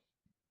ago,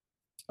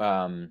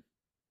 um,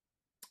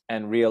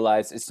 and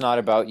realize it's not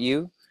about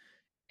you,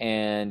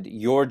 and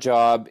your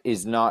job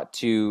is not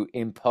to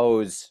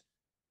impose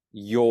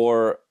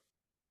your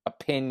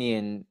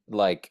opinion,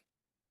 like,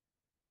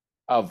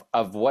 of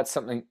what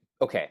something.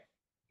 Okay,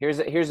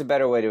 here's a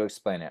better way to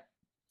explain it.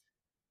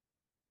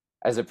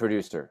 As a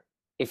producer,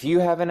 if you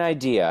have an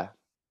idea,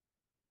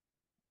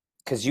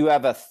 because you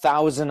have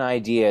 1,000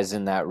 ideas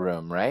in that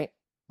room, right?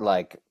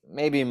 Like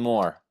maybe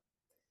more,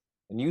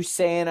 and you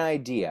say an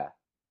idea,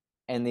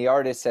 and the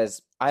artist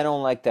says, "I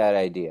don't like that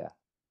idea,"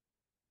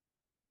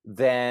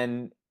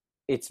 then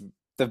it's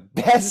the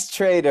best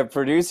trade a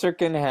producer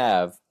can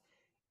have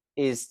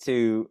is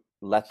to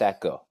let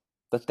that go.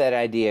 Let that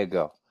idea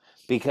go.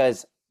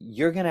 Because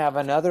you're going to have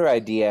another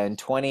idea in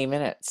 20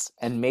 minutes,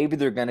 and maybe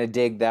they're going to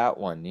dig that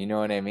one. You know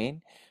what I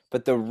mean?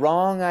 But the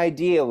wrong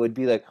idea would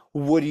be like,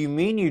 "What do you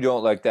mean you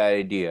don't like that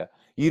idea?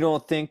 You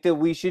don't think that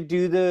we should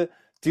do the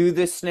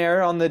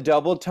snare on the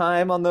double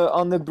time on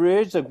the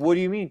bridge? Like, what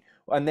do you mean?"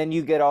 And then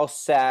you get all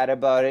sad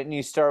about it and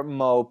you start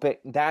moping.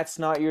 That's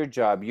not your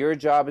job. Your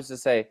job is to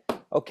say,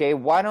 "Okay,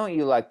 why don't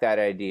you like that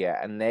idea?"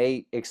 And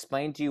they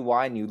explain to you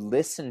why, and you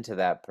listen to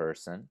that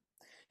person.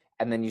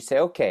 And then you say,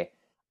 "Okay,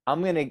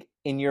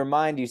 in your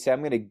mind, you say,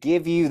 I'm going to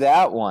give you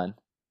that one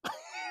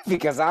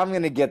because I'm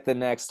going to get the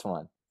next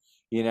one,"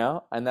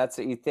 And that's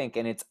what you think.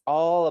 And it's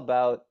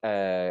about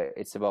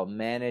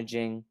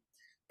managing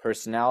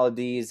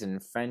personalities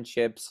and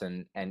friendships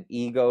and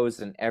egos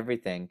and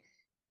everything.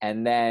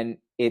 And then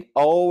it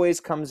always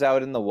comes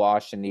out in the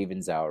wash and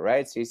evens out,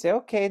 right? So you say,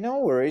 "Okay, no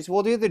worries,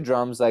 we'll do the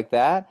drums like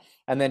that."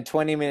 And then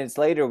 20 minutes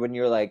later, when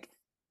you're like,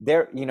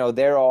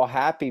 they're all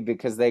happy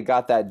because they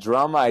got that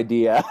drum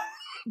idea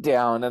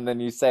down. And then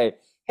you say,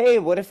 "Hey,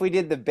 what if we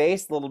did the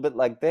bass a little bit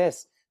like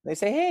this?" And they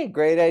say, "Hey,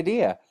 great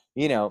idea."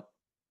 you know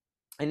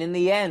and in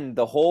the end,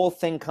 the whole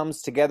thing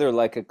comes together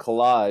like a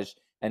collage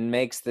and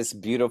makes this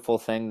beautiful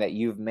thing that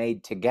you've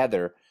made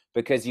together,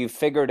 because you've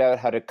figured out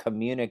how to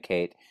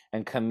communicate.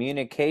 And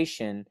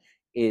communication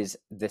is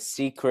the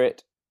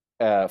secret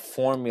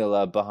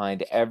formula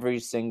behind every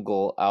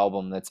single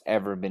album that's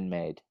ever been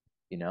made,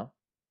 you know?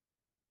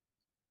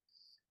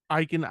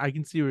 I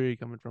can see where you're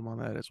coming from on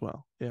that as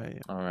well. Yeah,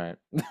 All right.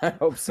 I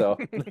hope so.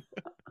 yeah.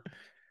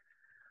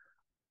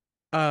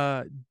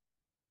 uh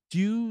do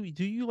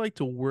you like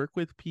to work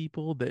with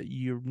people that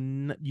you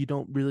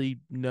don't really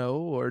know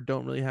or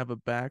don't really have a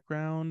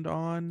background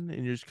on,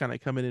 and you're just kind of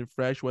coming in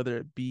fresh, whether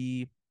it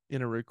be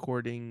in a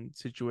recording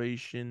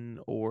situation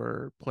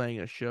or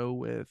playing a show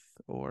with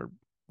or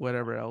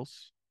whatever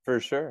else? For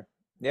sure.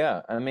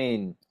 Yeah, I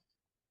mean,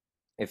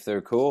 if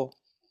they're cool.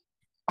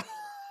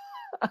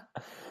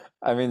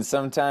 I mean,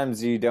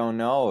 sometimes you don't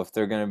know if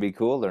they're going to be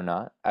cool or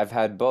not. I've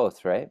had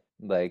both, right?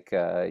 Like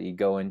you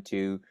go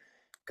into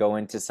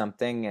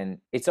something and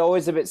it's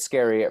always a bit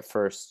scary at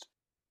first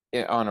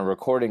on a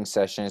recording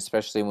session,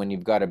 especially when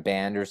you've got a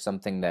band or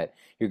something that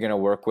you're going to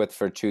work with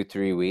for 2,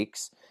 3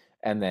 weeks.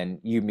 And then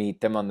you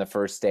meet them on the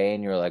first day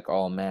and you're like,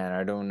 oh man,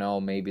 I don't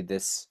know, maybe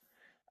this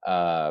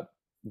uh,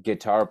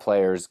 guitar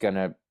player is going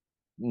to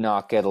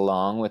not get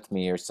along with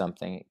me or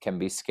something. It can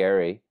be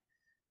scary.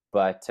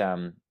 But,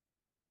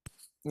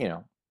 you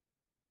know,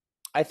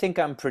 I think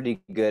I'm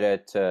pretty good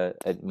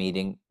at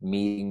meeting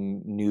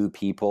new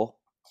people.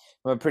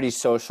 I'm a pretty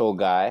social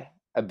guy,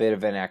 a bit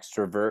of an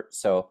extrovert,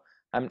 so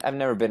I've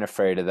never been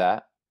afraid of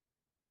that.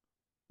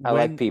 I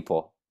like When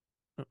people.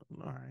 All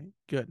right,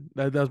 good.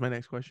 That was my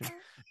next question.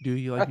 Do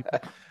you like people?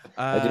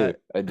 I Uh, do.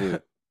 I do.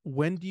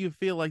 when do you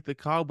feel like the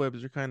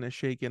cobwebs are kind of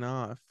shaken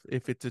off?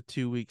 If it's a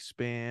 2 week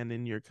span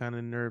and you're kind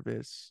of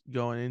nervous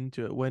going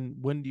into it,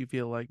 when do you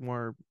feel like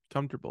more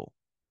comfortable?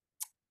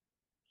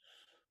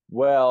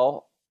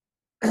 Well,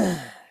 Or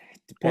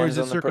is depends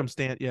it on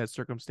the Yeah,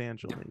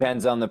 circumstantial maybe.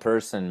 depends on the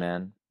person,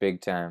 man.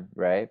 Big time,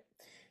 right?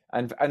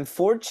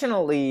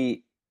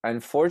 Unfortunately,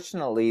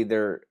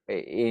 there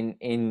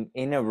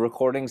in a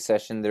recording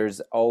session, there's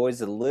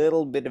always a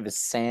little bit of a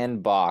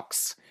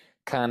sandbox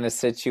kind of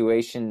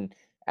situation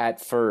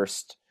at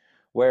first,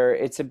 where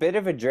it's a bit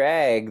of a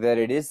drag that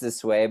it is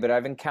this way. But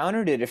I've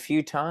encountered it a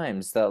few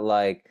times that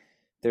like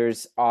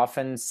there's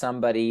often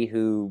somebody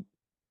who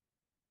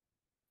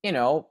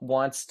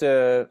wants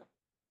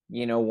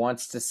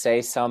to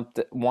say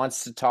something,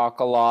 wants to talk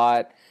a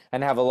lot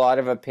and have a lot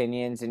of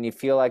opinions, and you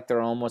feel like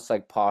they're almost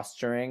like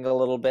posturing a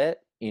little bit.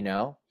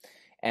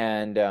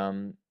 And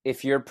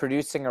if you're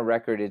producing a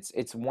record,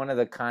 it's one of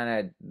the kind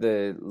of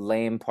the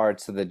lame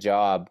parts of the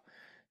job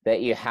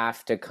that you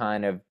have to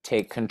kind of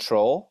take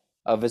control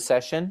of a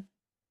session.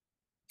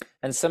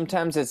 And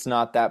sometimes it's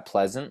not that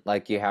pleasant.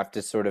 Like you have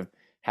to sort of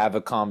have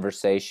a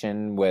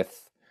conversation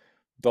with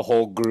the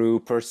whole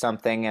group or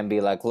something and be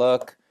like,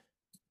 look,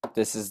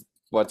 this is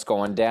what's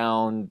going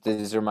down.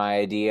 These are my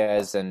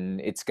ideas,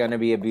 and it's going to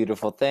be a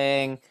beautiful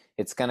thing.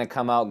 It's going to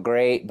come out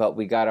great, but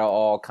we got to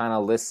all kind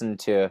of listen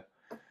to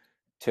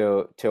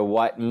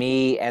what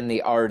me and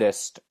the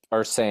artist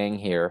are saying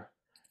here,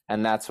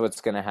 and that's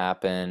what's going to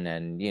happen.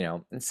 And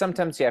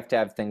sometimes you have to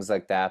have things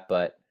like that,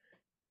 but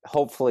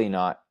hopefully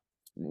not.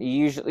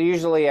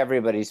 Usually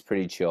everybody's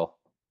pretty chill.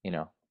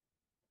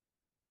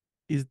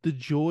 Is the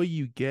joy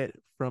you get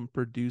from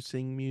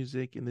producing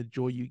music and the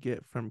joy you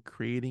get from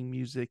creating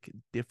music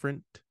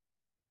different,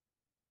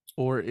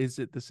 or is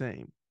it the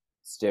same?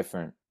 It's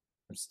different.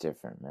 It's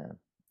different, man.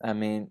 I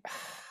mean,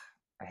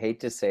 I hate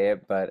to say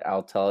it, but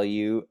I'll tell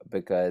you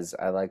because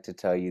I like to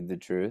tell you the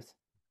truth.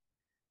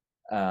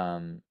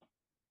 Um,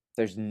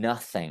 there's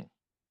nothing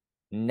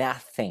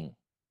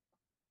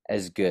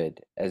as good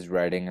as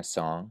writing a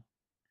song.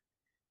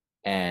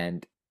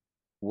 And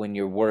when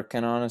you're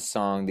working on a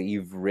song that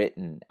you've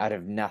written out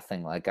of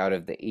nothing, like out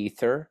of the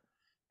ether,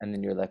 and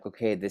then you're like,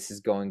 okay, this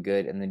is going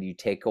good. And then you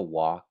take a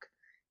walk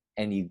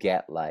and you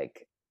get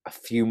like a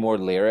few more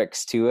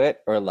lyrics to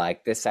it, or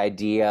like this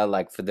idea,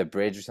 like for the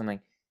bridge or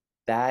something,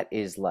 that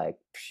is like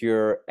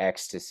pure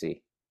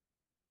ecstasy.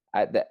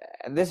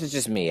 This is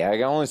just me. I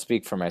can only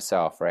speak for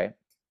myself, right?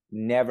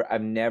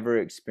 I've never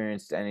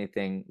experienced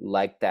anything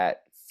like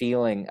that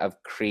feeling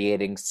of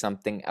creating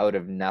something out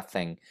of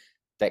nothing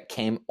that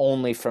came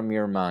only from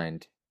your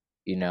mind,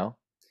 you know?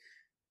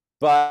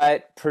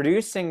 But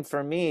producing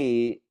for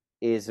me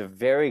is a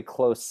very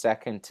close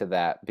second to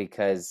that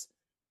because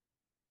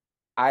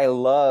I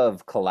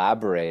love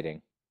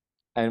collaborating.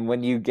 And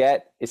when you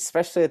get,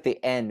 especially at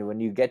the end, when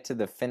you get to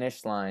the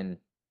finish line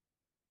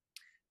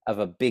of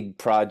a big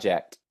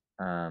project,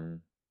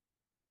 um,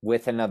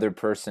 with another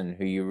person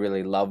who you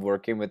really love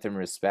working with and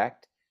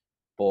respect,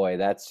 boy,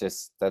 that's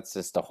just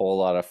a whole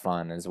lot of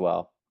fun as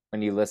well.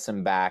 When you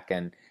listen back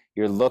and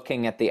you're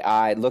looking in the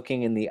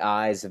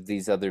eyes of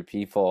these other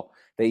people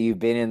that you've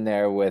been in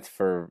there with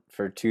for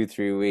 2,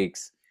 3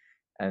 weeks,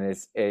 and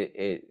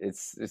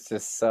it's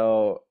just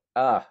so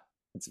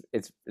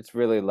it's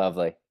really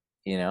lovely,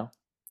 you know,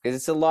 because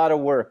it's a lot of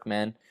work,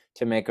 man,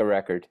 to make a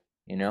record.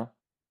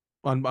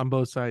 On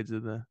both sides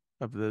of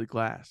the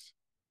glass.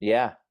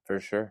 Yeah, for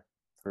sure,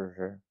 for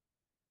sure.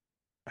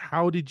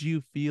 How did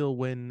you feel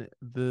when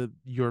the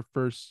your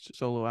first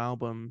solo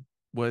album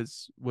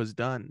was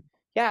done?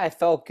 Yeah, I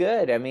felt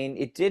good. I mean,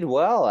 it did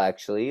well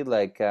actually.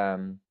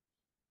 Um,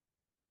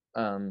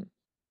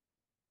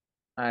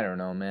 I don't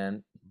know,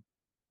 man.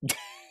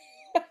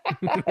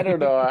 I don't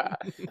know. I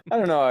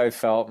don't know how I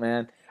felt,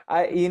 man.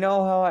 You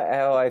know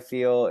how I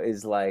feel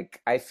is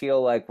like I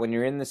feel like when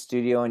you're in the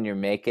studio and you're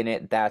making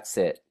it, that's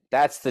it.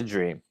 That's the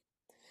dream.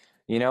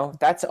 You know,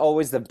 that's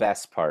always the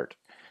best part.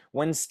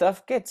 When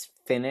stuff gets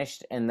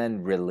finished and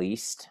then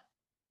released,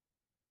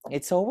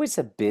 it's always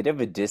a bit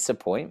of a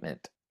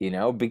disappointment,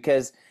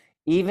 because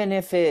even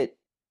if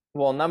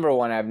well, number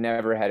one, I've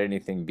never had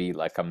anything be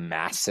like a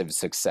massive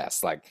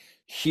success, like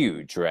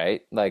huge,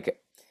 right?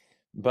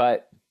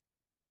 But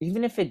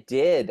even if it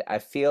did, I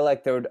feel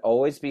like there would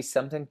always be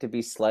something to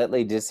be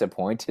slightly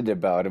disappointed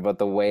about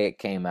the way it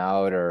came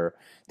out or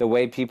the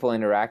way people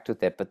interact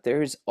with it. But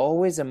there's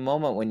always a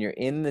moment when you're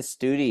in the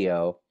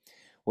studio,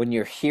 when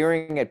you're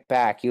hearing it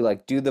back, you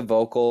like do the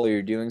vocal or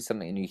you're doing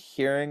something and you're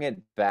hearing it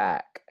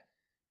back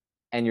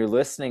and you're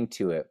listening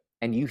to it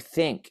and you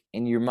think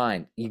in your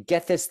mind, you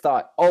get this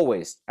thought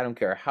always, I don't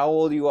care how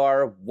old you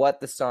are, what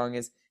the song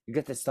is, you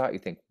get this thought, you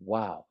think,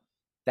 wow,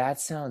 that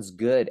sounds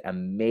good.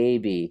 And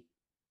maybe,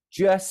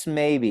 just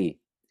maybe,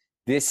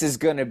 this is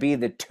going to be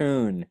the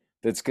tune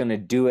that's going to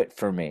do it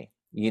for me,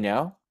 you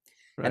know?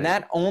 And Right.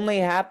 that only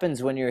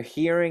happens when you're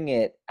hearing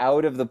it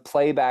out of the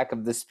playback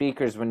of the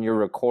speakers when you're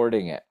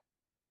recording it.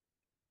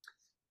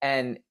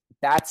 And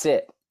that's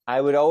it. I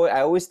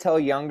always tell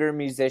younger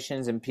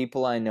musicians and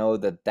people I know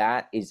that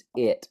that is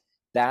it.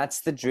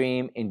 That's the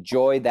dream.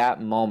 Enjoy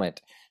that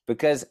moment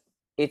because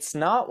it's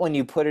not when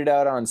you put it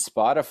out on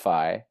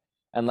Spotify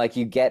and like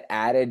you get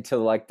added to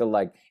like the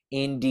like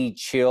indie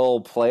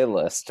chill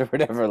playlist or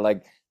whatever.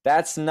 Like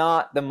that's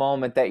not the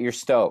moment that you're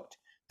stoked.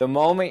 The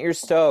moment you're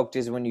stoked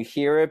is when you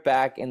hear it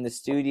back in the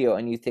studio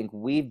and you think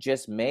we've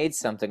just made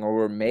something or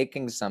we're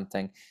making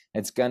something.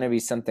 It's going to be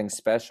something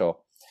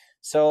special.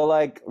 So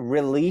like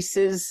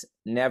releases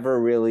never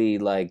really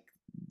like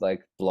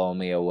blow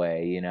me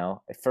away, you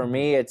know. For Mhm.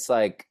 me it's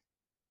like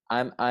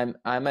I'm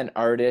an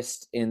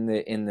artist in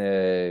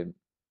the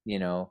you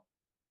know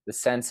the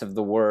sense of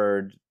the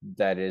word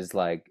that is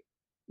like,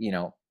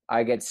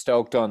 I get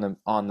stoked on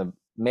the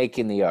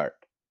making the art,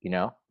 you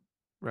know.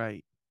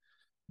 Right.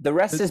 The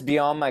rest But, is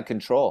beyond my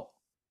control.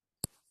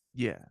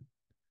 yeah.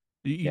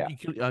 You, Yeah. you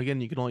can,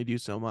 again, you can only do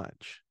so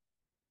much.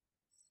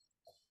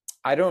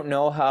 I don't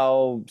know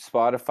how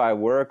Spotify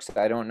works.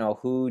 I don't know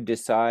who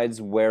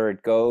decides where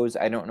it goes.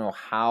 I don't know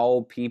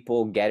how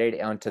people get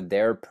it onto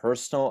their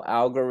personal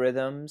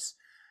algorithms.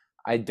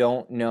 I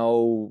don't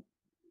know,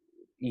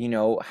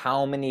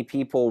 how many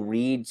people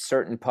read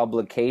certain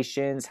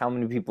publications, how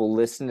many people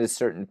listen to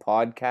certain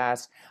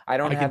podcasts. I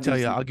don't I can have tell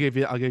these. you. I'll give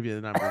you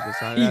the numbers.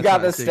 You That's got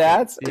not the a secret.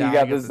 stats? Yeah, You I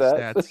got the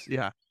got the stats? stats.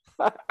 Yeah,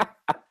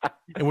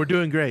 and we're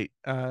doing great.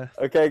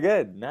 Okay,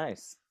 good.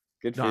 Nice.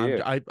 Good No, for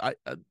you. I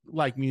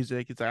like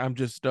music. It's like I'm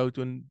just stoked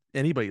when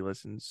anybody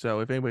listens. So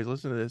if anybody's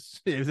listening to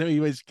this, if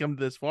anybody's come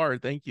this far,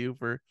 thank you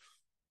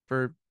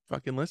for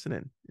fucking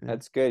listening.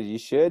 That's good. You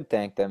should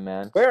thank them,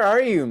 man. Where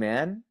are you,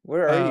 man?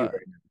 Where are you Uh,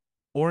 right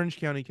Orange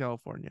County,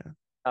 California.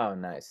 now? Oh,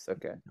 nice.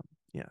 Okay.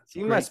 Yeah, So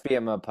you great. must be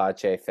a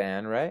Mapache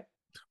fan, right?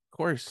 Of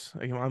course,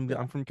 Yeah.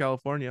 I'm from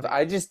California.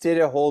 I just did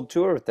a whole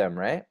tour with them,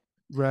 right?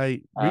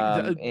 Right.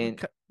 Um, in in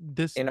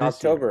This year.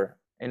 October.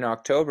 In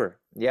October.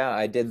 Yeah,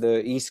 I did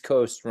the East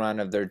Coast run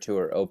of their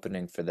tour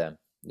opening for them.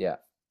 Yeah.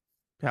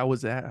 How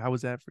was that? How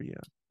was that for you?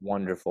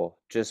 Wonderful.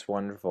 Just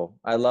wonderful.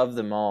 I love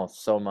them all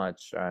so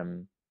much.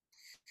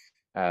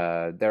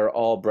 They're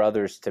all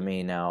brothers to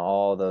me now,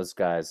 all those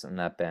guys in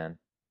that band.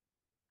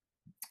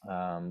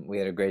 We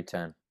had a great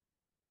time.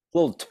 A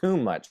little too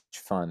much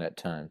fun at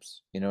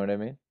times. You know what I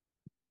mean?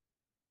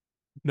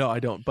 No, I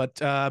don't. But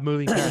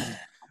moving past.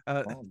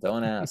 Uh, Well,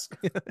 don't ask.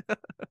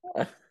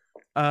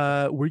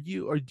 were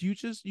you or do you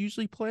just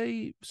usually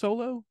play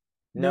solo?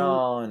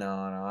 No.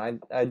 No, no, no.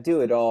 I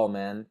do it all,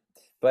 man.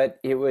 But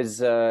it was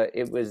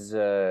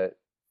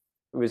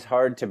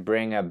hard to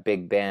bring a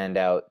big band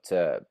out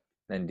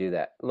and do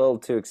that. A little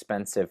too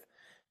expensive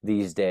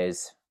these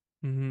days.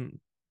 Hmm.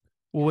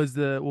 What was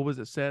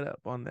the setup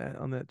on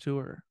that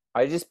tour?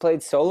 I just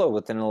played solo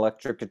with an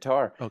electric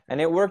guitar, Okay. and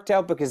it worked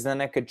out because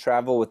then I could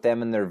travel with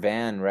them in their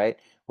van, right?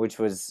 Which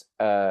was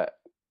an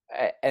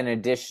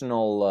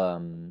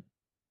additional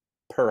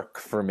perk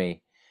for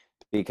me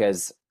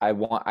because I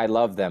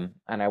love them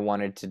and I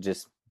wanted to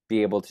just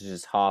be able to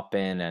just hop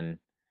in and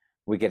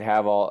we could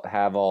have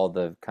all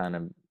the kind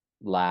of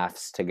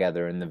laughs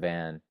together in the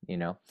van, you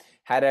know.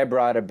 Had I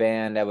brought a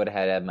band, I would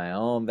have had my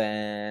own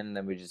van,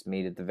 then we just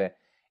meet at the van.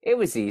 It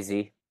was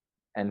easy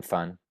and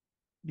fun.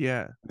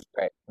 Yeah. It was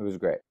great. It was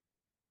great.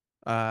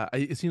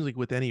 It seems like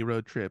with any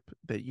road trip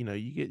that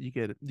you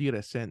get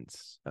a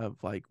sense of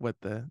like what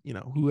the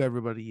who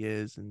everybody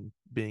is, and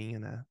being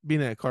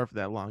in a car for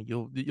that long,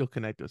 you'll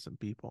connect with some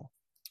people.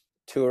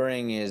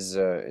 Touring is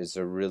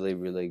a really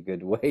really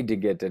good way to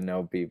get to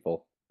know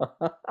people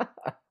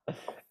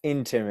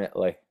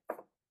intimately.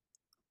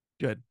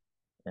 Good.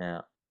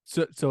 Yeah.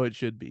 So it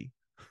should be.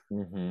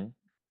 Mhm.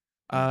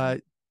 Uh,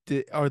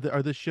 Mhm.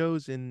 are the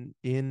shows in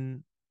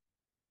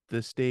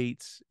the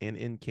States and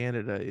in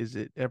Canada, is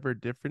it ever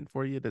different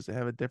for you? Does it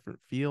have a different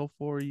feel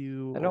for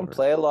you I don't or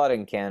play a lot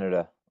in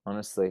Canada,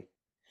 honestly.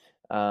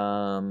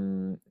 I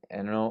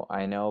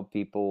know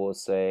people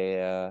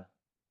say,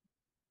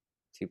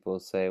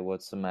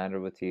 "What's the matter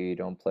with you? You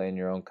don't play in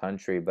your own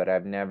country." But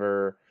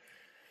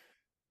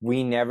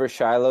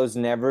Shiloh's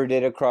never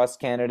did a cross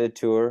Canada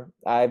tour.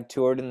 I've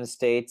toured in the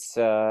States.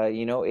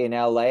 In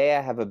LA,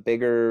 I have a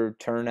bigger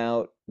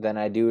turnout than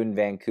I do in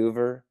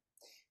Vancouver.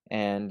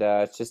 And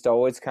it's just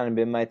always kind of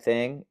been my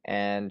thing.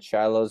 And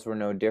Shiloh's were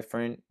no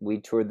different. We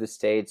toured the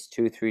States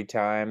 2, 3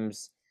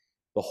 times,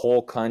 the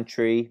whole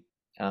country.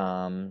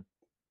 Um,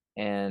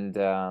 and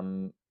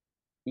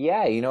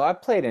Yeah, I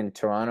played in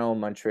Toronto,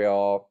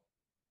 Montreal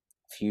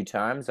a few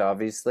times,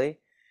 obviously,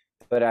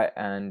 but I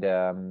and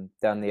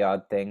done the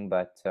odd thing,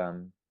 but I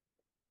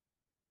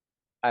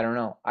don't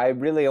know. I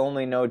really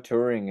only know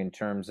touring in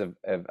terms of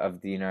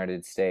the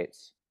United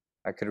States.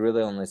 I could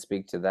really only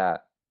speak to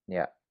that.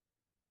 Yeah,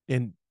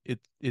 and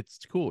it's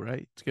cool,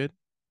 right? It's good.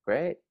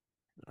 great,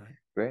 All right.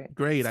 great.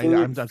 Great.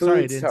 I'm sorry I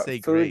Food's didn't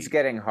say food's great.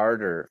 getting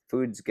harder.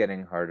 Food's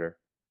getting harder.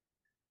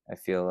 I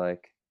feel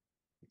like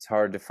it's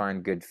hard to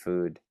find good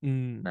food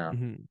now.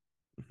 Mm-hmm.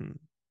 Hmm.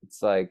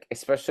 It's like,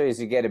 especially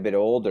as you get a bit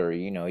older,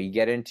 you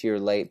get into your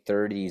late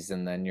 30s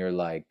and then you're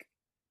like,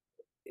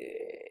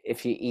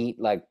 if you eat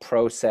like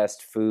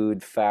processed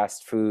food,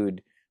 fast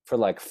food for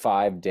like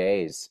 5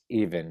 days,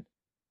 even,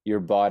 your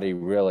body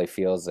really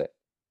feels it.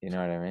 You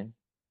know what I mean?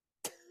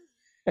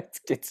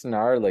 It's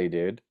gnarly,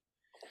 dude.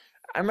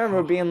 I remember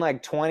Oh, being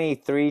like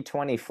 23,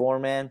 24,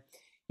 man.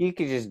 You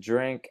could just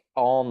drink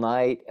all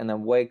night and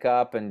then wake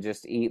up and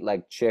just eat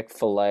like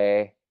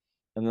Chick-fil-A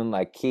and then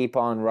like keep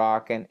on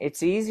rocking.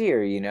 It's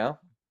easier.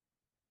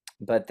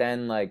 But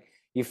then like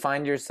you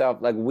find yourself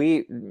like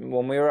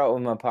when we were out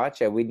with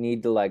Mapache, we'd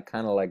need to like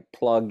kind of like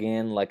plug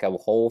in like a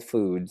Whole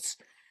Foods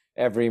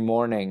every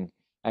morning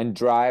and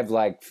drive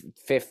like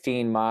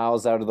 15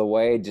 miles out of the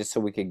way just so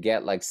we could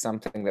get like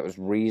something that was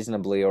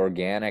reasonably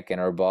organic in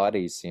our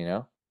bodies.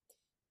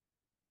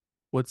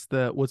 what's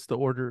the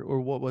order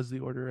or what was the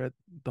order at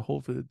the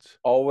Whole Foods?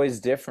 Always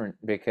different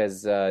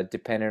because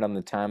dependent on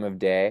the time of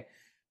day.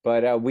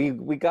 But we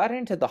got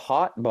into the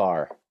hot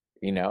bar,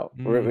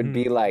 where it would Mm-hmm.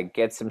 be like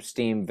get some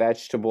steamed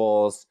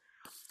vegetables,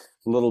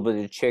 a little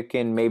bit of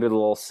chicken, maybe a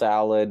little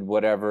salad,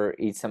 whatever,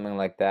 eat something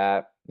like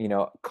that.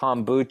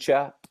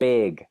 Kombucha,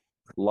 big,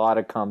 a lot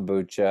of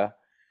kombucha.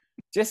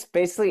 Just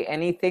basically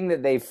anything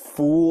that they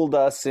fooled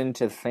us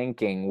into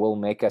thinking will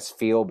make us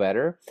feel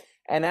better.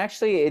 And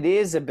actually, it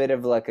is a bit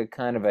of like a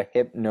kind of a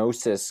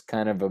hypnosis,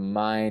 kind of a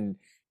mind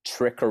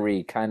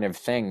trickery kind of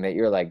thing that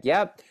you're like,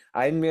 yep,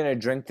 I'm going to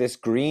drink this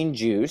green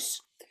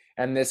juice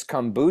and this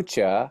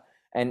kombucha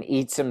and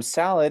eat some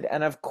salad.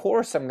 And of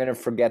course, I'm going to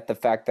forget the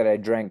fact that I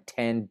drank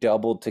 10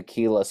 double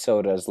tequila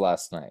sodas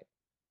last night.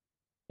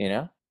 You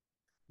know?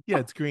 Yeah,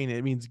 it's green.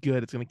 It means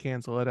good. It's gonna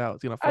cancel it out.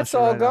 It's gonna flush That's it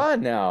all right out.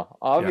 gone now. Yeah.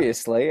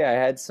 Obviously, I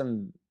had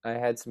some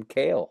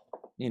kale,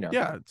 you know.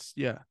 Yeah, it's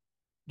yeah.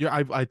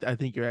 I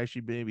think you're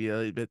actually maybe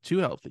a bit too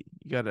healthy.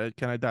 You gotta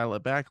kind of dial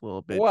it back a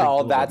little bit, drink a Well,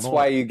 little bit that's why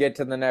more. you get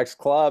to the next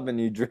club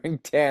and you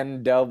drink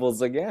 10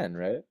 doubles again,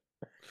 right?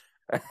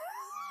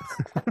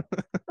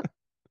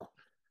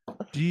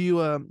 Do you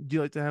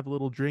like to have a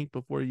little drink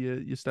before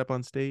you step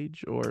on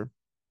stage or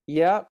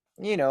Yeah,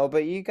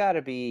 but you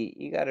gotta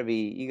be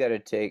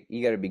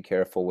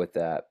careful with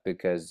that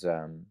because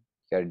you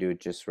gotta do it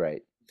just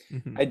right.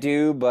 Mhm. I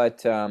do, but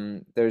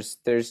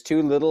there's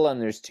too little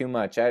and there's too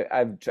much.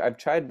 I've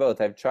tried both.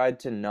 I've tried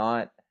to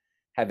not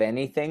have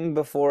anything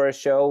before a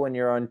show when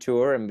you're on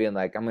tour and being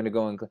like, I'm gonna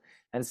go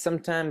and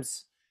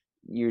sometimes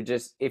you're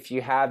just if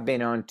you have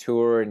been on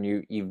tour and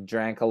you've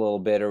drank a little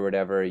bit or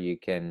whatever, you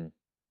can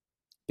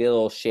be a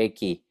little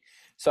shaky.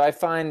 So I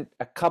find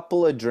a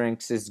couple of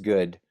drinks is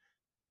good,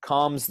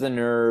 calms the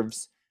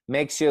nerves,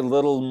 makes you a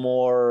little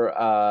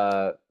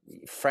more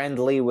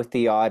friendly with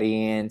the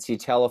audience. You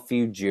tell a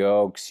few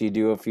jokes, you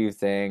do a few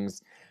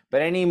things,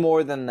 but any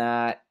more than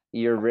that,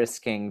 you're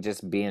risking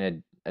just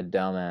being a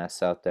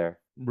dumbass out there,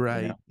 you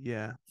right? know,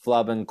 Yeah.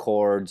 flubbing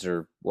chords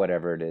or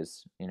whatever it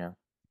is.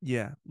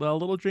 Yeah. Well, a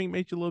little drink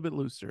makes you a little bit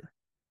looser.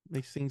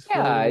 Makes things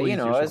flow a Yeah, little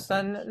easier it's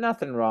sometimes.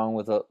 nothing wrong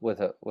with a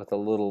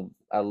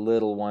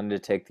little one to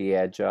take the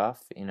edge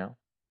off.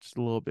 Just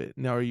a little bit.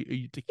 Now, are you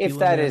If tequila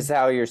that is man?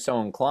 how you're so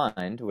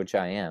inclined, which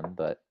I am,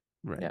 but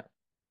Right. yeah.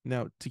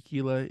 Now,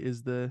 tequila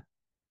is the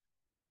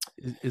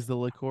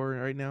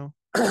liqueur right now.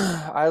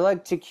 I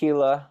like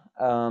tequila.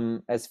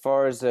 As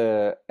far as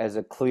a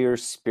clear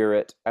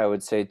spirit, I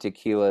would say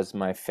tequila is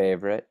my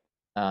favorite.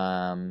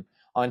 On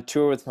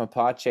tour with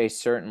Mapache,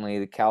 certainly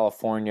the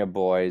California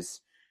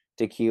boys,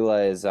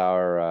 tequila is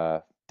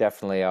our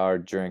definitely our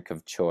drink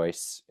of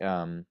choice.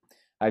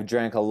 I've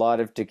drank a lot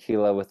of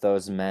tequila with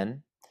those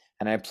men,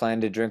 and I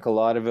plan to drink a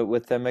lot of it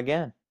with them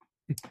again.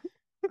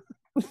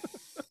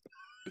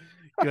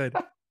 Good.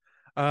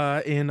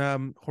 And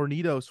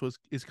Hornitos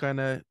is kind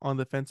of on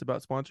the fence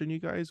about sponsoring you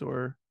guys,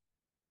 or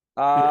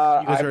you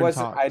guys I are in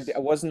wasn't I talks.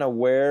 wasn't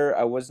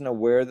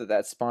aware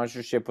that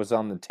sponsorship was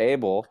on the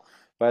table,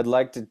 But I'd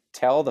like to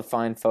tell the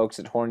fine folks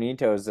at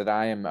Hornitos that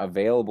I am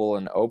available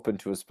and open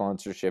to a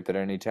sponsorship at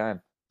any time.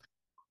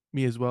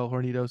 Me as well,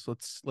 Hornitos.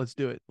 Let's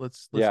do it.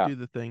 Let's Yeah, do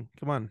the thing.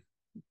 Come on.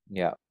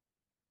 yeah.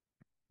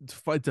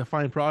 It's a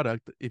fine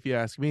product, if you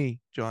ask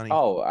me, Johnny.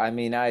 Oh, I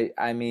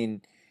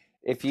mean,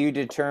 if you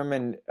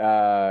determine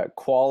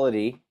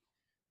quality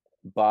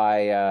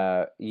by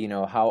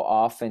how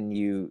often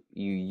you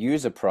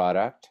use a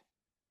product,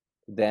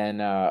 then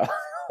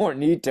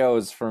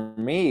Hornitos for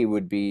me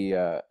would be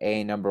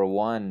a number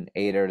one,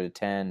 8 out of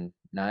 10,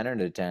 9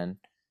 out of 10,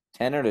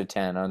 10 out of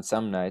 10 on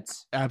some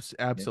nights. Yeah.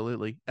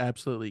 Absolutely. Yeah.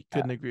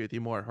 Couldn't agree with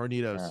you more. Yeah.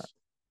 Hornitos.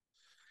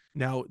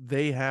 Now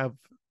they have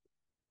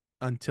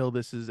until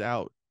this is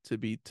out to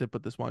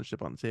put the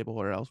sponsorship on the table,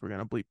 or else we're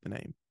gonna bleep the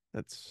name.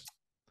 That's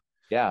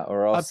Yeah,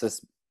 or up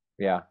else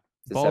yeah,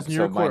 this balls in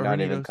your episode might court,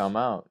 not even Hornitos. come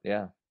out.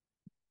 Yeah.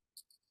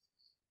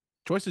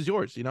 Choice is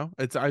yours.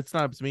 It's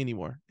not up to me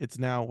anymore. It's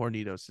now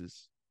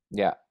Hornitos's.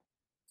 Yeah.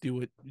 Do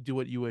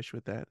what you wish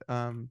with that.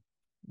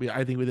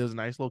 I think it was a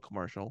nice little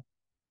commercial.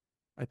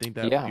 I think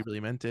that Yeah. we really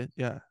meant it.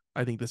 Yeah,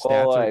 I think the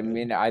Well, stats are I good.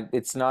 mean,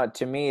 it's not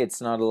to me, it's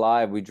not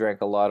alive. We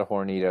drank a lot of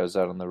Hornitos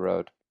out on the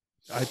road.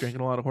 I drank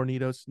a lot of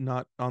Hornitos,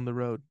 not on the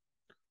road.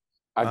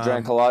 I've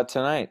drank a Um, lot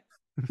tonight.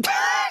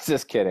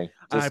 Just kidding.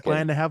 I Just kidding.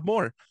 plan to have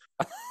more.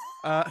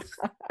 Uh,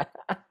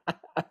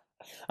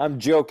 I'm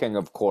joking,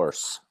 of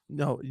course.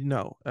 no,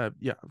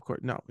 yeah, of course,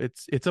 no.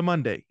 It's a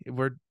Monday.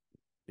 We're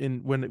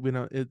in when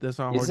that's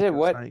on Is it Hornitos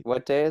what night.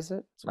 what day is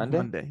it? It's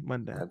Monday?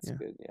 Monday. That's Yeah,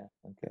 good. Yeah.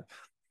 Okay.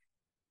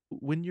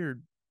 when you're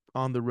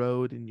on the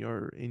road and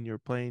you're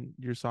playing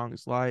your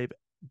songs live,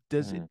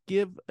 does it Mm.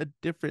 give a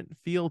different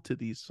feel to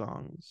these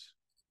songs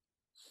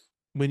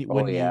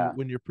Oh yeah,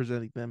 when you're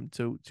presenting them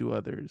to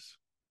others?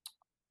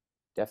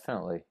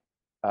 definitely.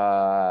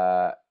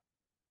 Uh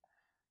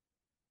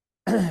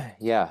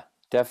yeah,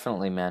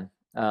 definitely, man.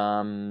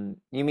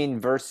 You mean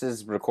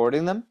versus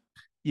recording them?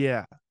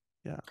 Yeah,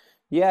 yeah.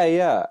 Yeah,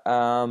 yeah.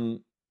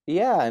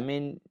 Yeah, I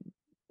mean,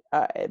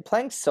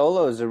 playing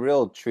solo is a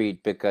real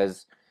treat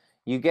because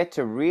you get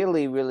to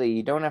really,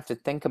 you don't have to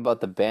think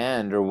about the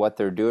band or what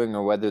they're doing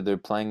or whether they're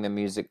playing the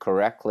music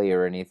correctly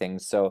or anything.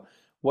 So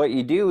what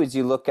you do is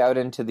you look out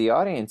into the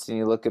audience and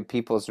you look at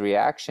people's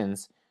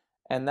reactions,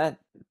 and that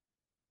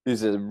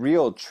is a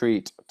real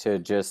treat to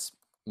just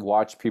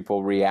watch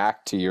people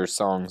react to your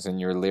songs and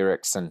your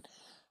lyrics. And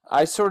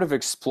I sort of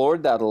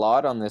explored that a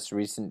lot on this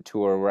recent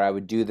tour where I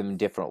would do them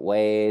different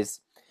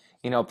ways,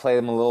 play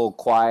them a little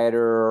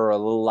quieter or a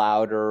little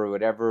louder or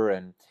whatever,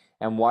 and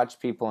watch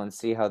people and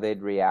see how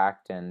they'd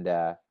react. And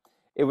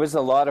it was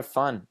a lot of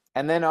fun.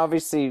 And then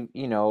obviously,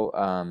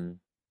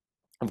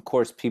 of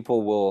course,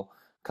 people will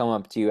come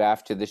up to you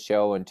after the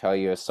show and tell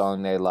you a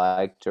song they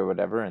liked or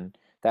whatever, and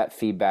that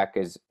feedback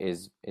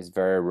is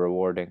very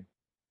rewarding.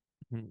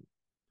 Mhm.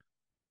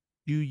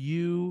 Do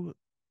you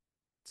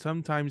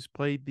sometimes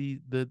play the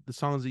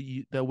songs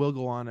that will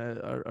go on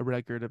a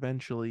record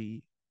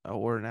eventually,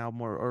 or an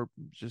album, or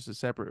just a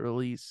separate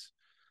release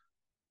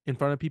in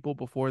front of people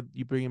before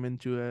you bring them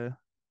into a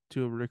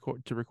to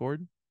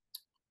record?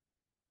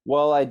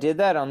 Well, I did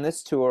that on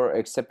this tour,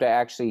 except I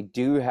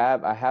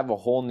have a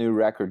whole new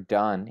record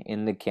done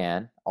in the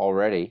can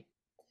already.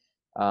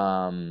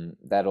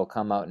 That'll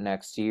come out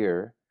next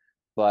year.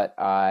 But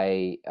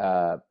I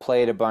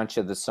played a bunch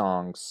of the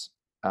songs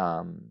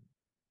um,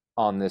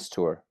 on this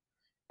tour,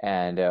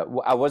 and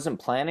I wasn't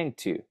planning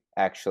to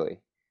actually.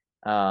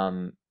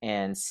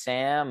 And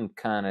Sam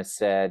kind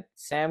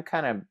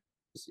of,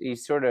 he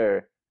sort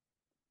of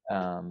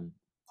um,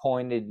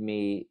 pointed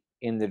me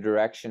in the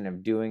direction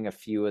of doing a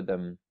few of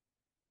them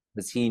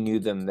because he knew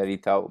them that he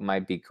thought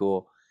might be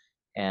cool,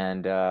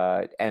 and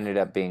it ended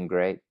up being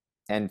great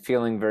and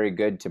feeling very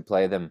good to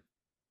play them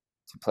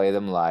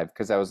live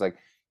because I was like,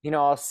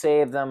 I'll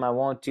save them. I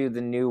won't do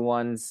the new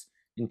ones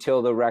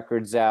until the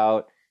record's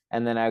out.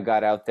 And then I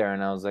got out there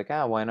and I was like,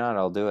 why not?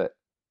 I'll do it.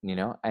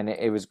 And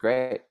it was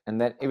great.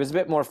 And then it was a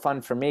bit more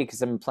fun for me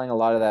because I've been playing a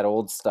lot of that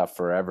old stuff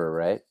forever,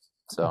 right?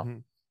 So Mm-hmm.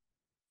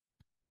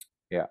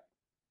 yeah,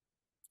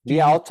 Do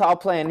yeah, you I'll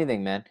play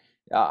anything, man.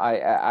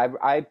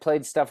 I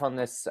played stuff on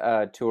this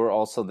tour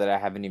also that I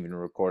haven't even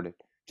recorded,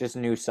 just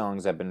new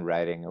songs I've been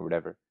writing or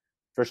whatever,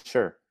 for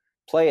sure.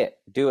 Play it,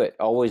 do it,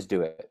 always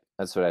do it.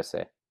 That's what I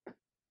say.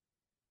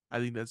 I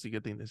think that's a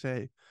good thing to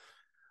say.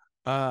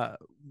 Uh,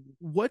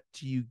 what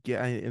do you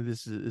get? And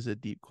this is a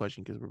deep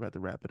question because we're about to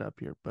wrap it up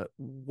here. But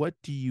what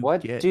do you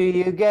What get? do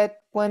you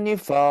get when you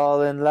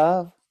fall in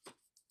love?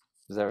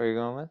 Is that where you're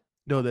going with?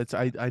 No,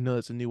 I know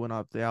that's a new one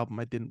off the album.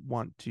 I didn't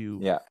want to.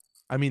 Yeah.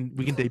 I mean,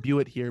 we can debut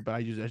it here, but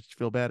I just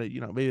feel bad at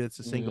maybe it's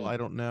a single. Mm. I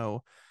don't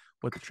know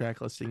what the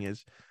track listing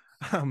is.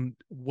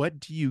 What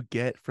do you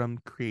get from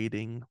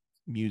creating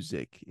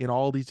music in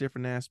all these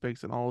different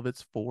aspects and all of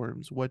its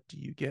forms? What do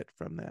you get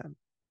from that?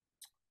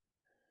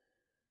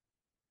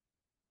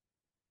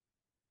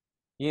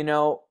 You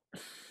know,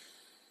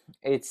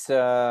 it's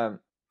I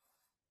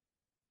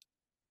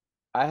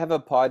have a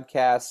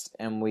podcast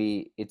and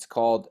it's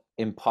called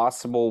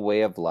Impossible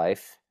Way of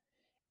Life,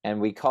 And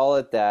we call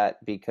it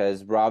that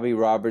because Robbie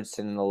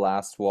Robertson in The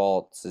Last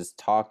Waltz is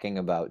talking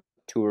about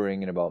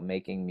touring and about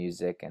making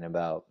music and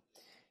about,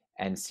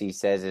 and he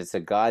says it's a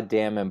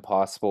goddamn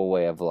impossible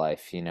way of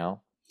life, you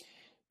know?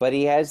 But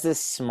he has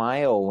this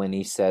smile when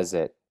he says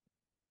it.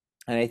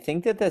 And I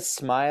think that the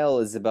smile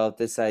is about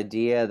this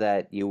idea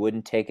that you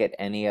wouldn't take it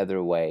any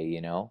other way,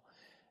 you know?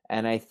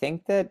 And I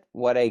think that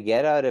what I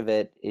get out of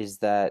it is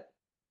that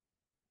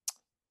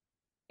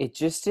it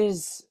just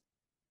is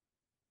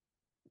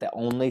the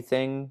only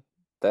thing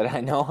that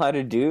I know how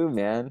to do,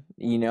 man.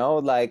 You know,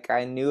 like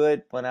I knew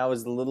it when I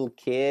was a little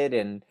kid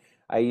and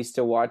I used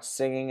to watch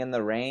Singing in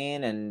the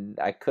Rain and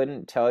I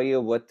couldn't tell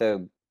you what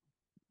the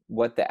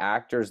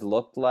actors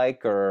looked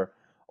like or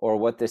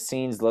what the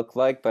scenes looked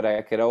like, but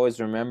I could always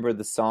remember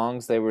the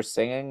songs they were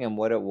singing and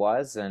what it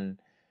was. And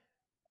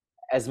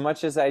as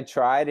much as I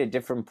tried at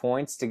different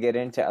points to get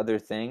into other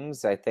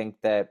things, I think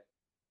that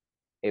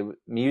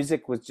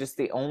music was just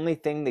the only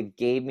thing that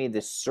gave me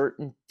this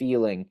certain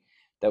feeling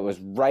that was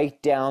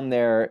right down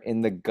there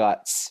in the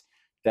guts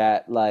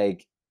that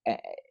like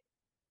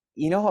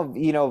you know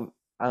how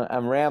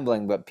I'm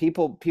rambling, but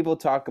people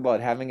talk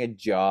about having a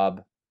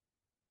job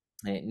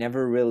and it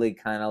never really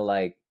kind of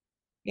like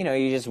you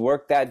just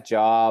work that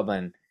job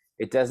and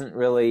it doesn't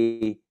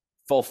really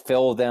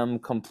fulfill them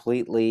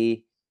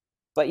completely,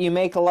 but you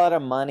make a lot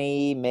of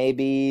money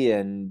maybe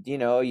and you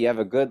have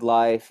a good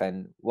life.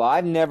 And well,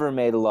 I've never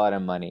made a lot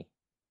of money,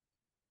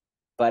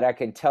 but I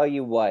can tell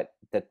you what,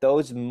 that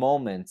those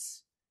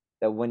moments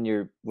that when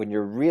you're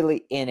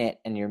really in it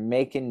and you're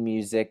making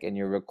music and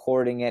you're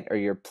recording it or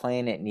you're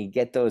playing it and you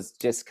get those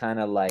just kind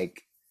of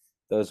like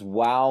those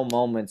wow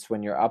moments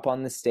when you're up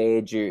on the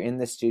stage, you're in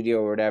the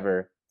studio or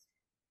whatever,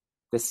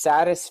 the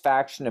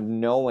satisfaction of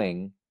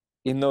knowing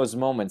in those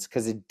moments,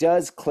 because it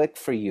does click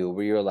for you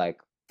where you're like,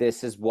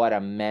 this is what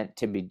I'm meant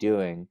to be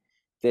doing.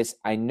 This,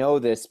 I know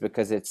this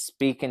because it's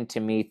speaking to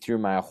me through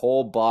my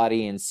whole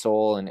body and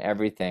soul and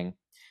everything.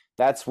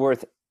 That's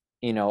worth,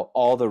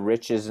 all the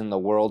riches in the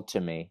world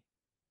to me.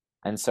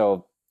 And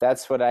so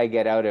that's what I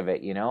get out of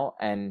it.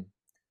 And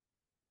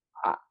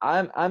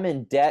I'm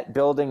in debt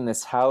building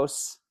this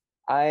house.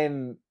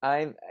 I'm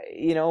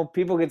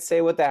people could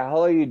say, what the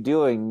hell are you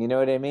doing? You know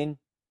what I mean?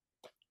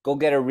 Go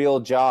get a real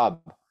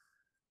job.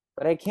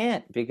 But I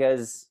can't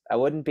because I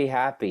wouldn't be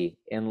happy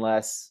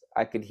unless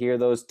I could hear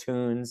those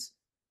tunes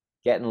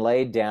getting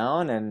laid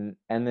down and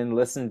then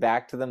listen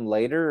back to them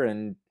later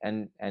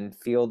and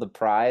feel the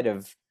pride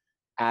of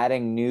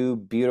adding new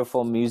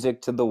beautiful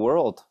music to the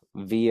world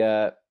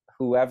via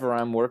whoever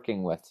I'm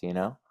working with.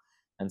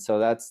 And so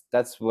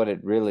that's what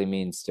it really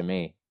means to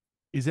me.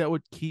 Is that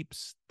what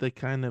keeps the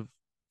kind of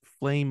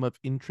flame of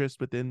interest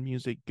within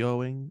music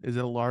going? Is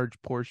it a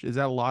large portion? Is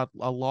that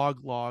a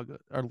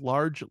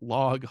large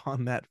log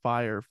on that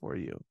fire for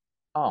you?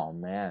 Oh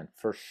man,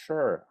 for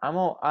sure.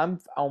 I'm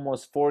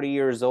almost 40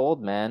 years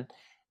old, man,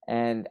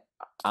 and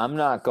I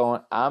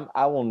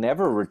will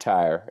never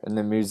retire in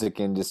the music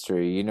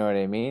industry, you know what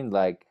I mean?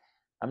 Like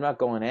I'm not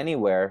going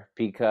anywhere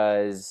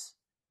because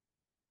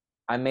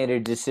I made a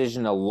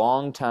decision a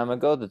long time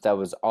ago that that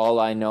was all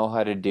I know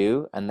how to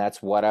do and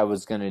that's what I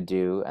was going to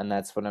do and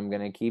that's what I'm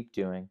going to keep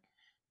doing.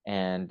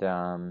 And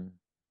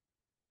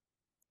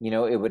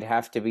it would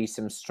have to be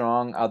some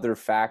strong other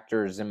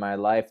factors in my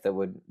life that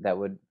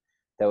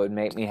would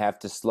make me have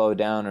to slow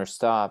down or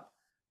stop.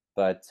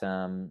 But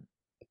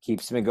it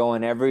keeps me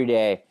going every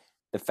day.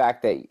 The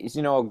fact that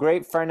a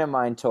great friend of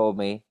mine told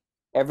me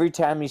every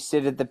time you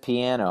sit at the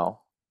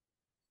piano,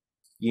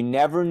 you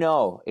never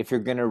know if you're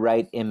going to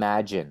write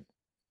Imagine,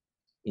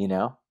 you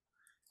know?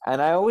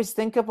 And I always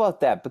think about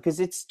that because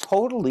it's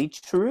totally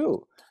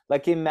true.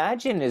 Like,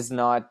 Imagine is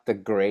not the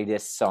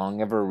greatest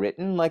song ever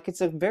written. Like,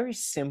 it's a very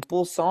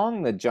simple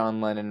song that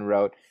John Lennon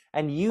wrote.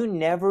 And you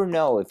never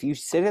know if you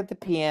sit at the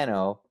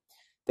piano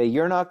that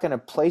you're not going to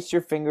place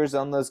your fingers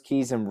on those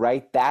keys and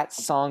write that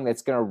song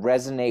that's going to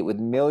resonate with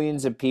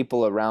millions of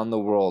people around the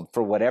world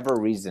for whatever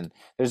reason.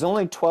 There's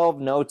only 12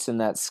 notes in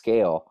that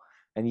scale,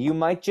 and you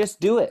might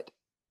just do it.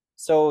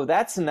 So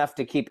that's enough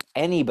to keep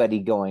anybody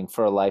going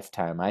for a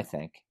lifetime, I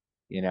think.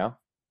 You know?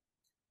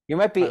 You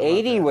might be I love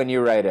 80 that. when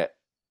you write it.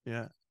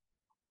 Yeah.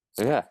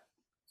 Yeah.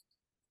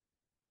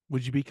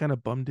 Would you be kind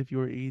of bummed if you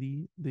were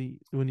 80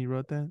 when you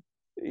wrote that?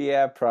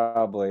 Yeah,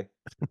 probably.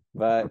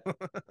 But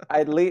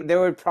at least there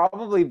would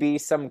probably be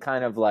some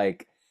kind of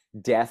like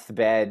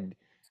deathbed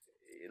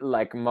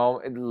like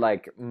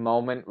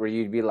moment where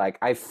you'd be like,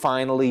 I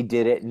finally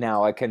did it,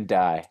 now I can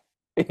die.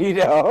 Or something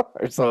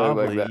like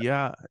Probably, that.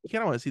 yeah. You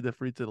kind of want to see the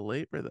fruits of the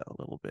labor though, a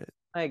little bit.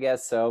 I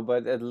guess so,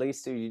 but at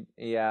least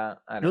yeah,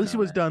 I At don't least it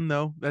know, was man. done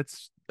though.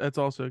 That's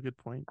also a good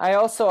point. I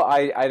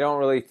don't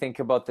really think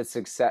about the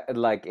success,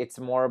 like it's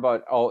more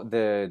about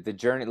the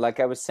journey, like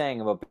I was saying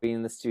about being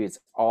in the studio. It's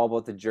all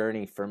about the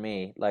journey for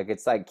me. Like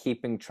it's like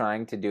keeping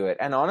trying to do it.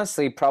 And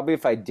honestly, probably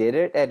if I did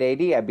it at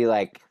 80, I'd be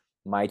like,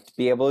 might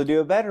be able to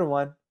do a better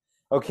one.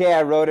 Okay,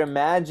 I wrote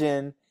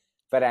Imagine,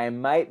 but I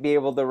might be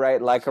able to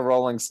write Like a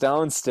Rolling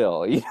Stone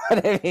still. You know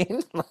what I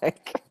mean?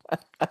 Like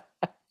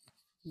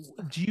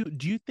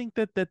Do you think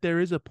that there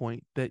is a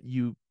point that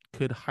you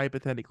could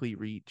hypothetically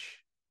reach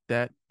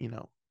that,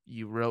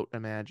 you wrote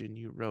Imagine,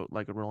 you wrote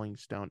like a Rolling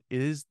Stone,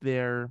 is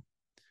there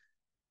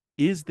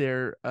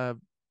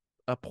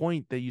a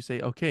point that you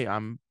say, okay,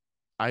 I'm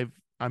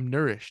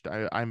nourished,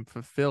 I'm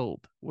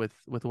fulfilled with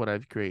what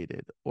I've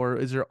created, or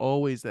is there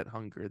always that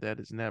hunger that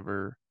is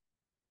never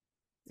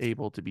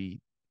able to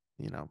be,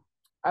 you know,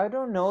 I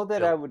don't know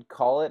that I filled? would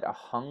call it a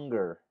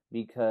hunger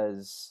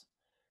because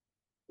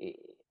i-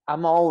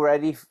 I'm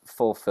already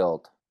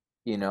fulfilled.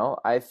 You know,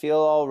 I feel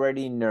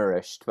already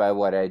nourished by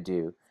what I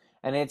do.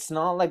 And it's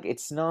not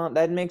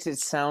that makes it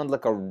sound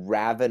like a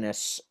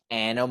ravenous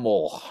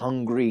animal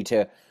hungry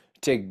to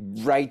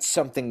write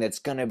something that's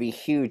going to be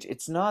huge.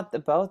 It's not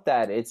about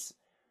that. It's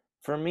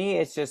for me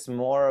it's just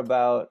more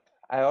about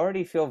I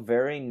already feel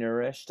very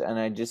nourished and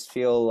I just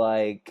feel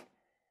like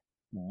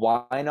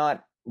why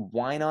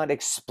not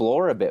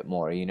explore a bit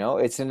more, you know?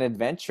 It's an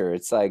adventure.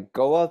 It's like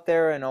go out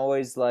there and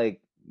always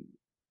like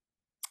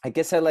I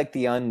guess I like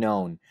the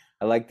unknown.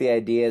 I like the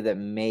idea that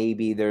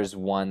maybe there's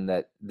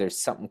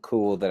something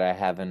cool that I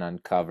haven't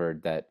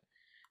uncovered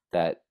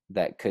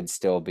that could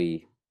still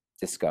be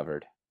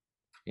discovered,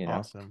 you know?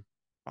 Awesome.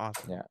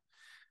 Awesome. Yeah.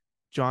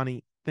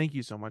 Johnny, thank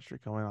you so much for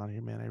coming on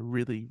here, man. I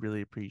really,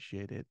 really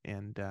appreciate it.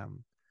 And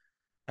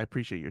I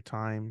appreciate your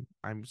time.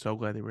 I'm so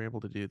glad that we're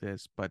able to do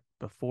this. But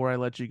before I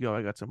let you go,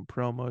 I got some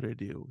promo to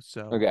do.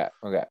 So Okay,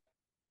 okay.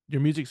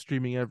 your music's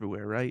streaming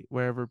everywhere, right?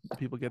 Wherever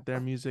people get their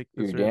music,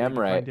 You're that's where they damn can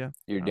right. find you.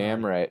 You're All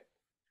damn right. right.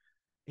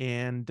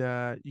 And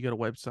you got a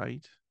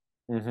website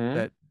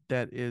Mm-hmm.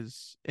 that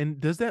is,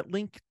 and does that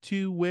link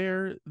to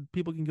where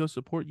people can go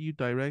support you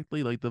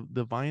directly, like the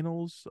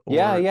vinyls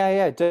Yeah, or yeah,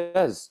 yeah, it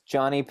does.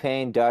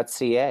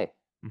 JohnnyPayne.ca.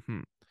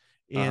 mhm.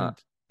 Uh-huh.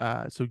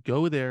 And so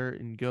go there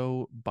and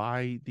go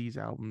buy these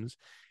albums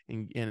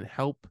and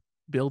help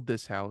build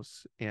this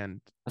house.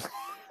 And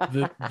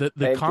the Thank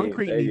you.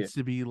 concrete Thank you. needs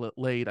to be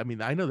laid. I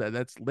mean, I know that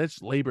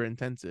that's labor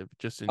intensive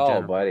just in Oh,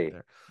 general out buddy.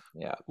 there.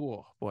 Yeah.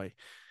 Oh boy.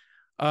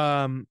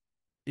 Um,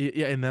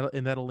 yeah, and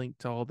that'll link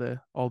to all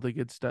the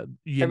good stuff.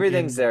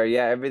 Everything's And there.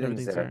 Yeah,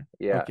 everything's everything's there.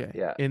 there. Yeah, Okay.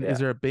 yeah, And is yeah.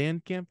 there a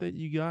band camp that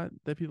you got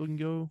that people can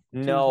go to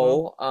as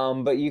well?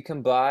 No, but you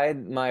can buy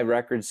my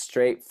records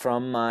straight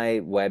from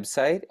my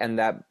website, and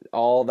that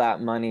all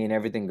that money and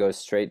everything goes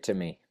straight to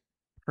me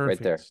right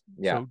there. Perfect.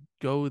 Yeah, So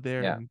go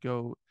there yeah, and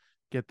go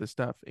get the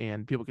stuff,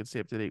 and people can stay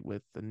up to date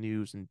with the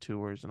news and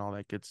tours and all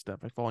that good stuff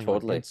by following you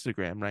on totally.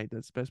 Instagram, right?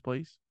 That's the best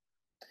place.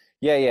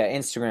 Yeah, yeah.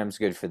 Instagram's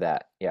good for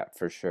that. Yeah,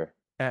 for sure.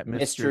 At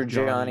Mr. Mr.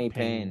 Johnny Johnny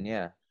Payne. Payne.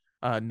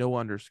 Yeah, No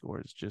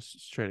underscores, just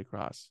straight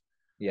across.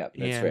 yeah,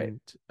 that's right.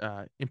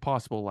 And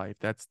Impossible Life.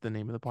 That's the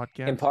name of the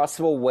podcast.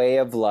 Impossible Way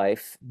of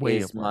Life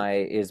Way of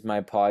Life. is my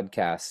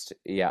podcast.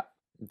 Yeah,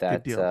 Good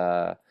that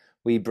deal.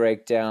 we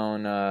break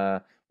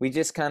down. We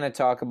just kind of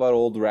talk about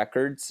old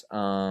records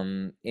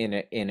in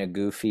a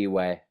goofy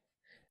way.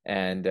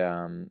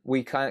 And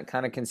we kind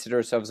of consider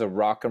ourselves a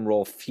rock and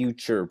roll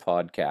future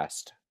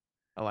podcast.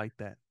 I like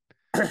that.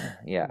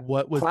 Yeah,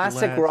 What was the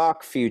classic last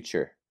rock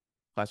future.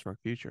 Class Rock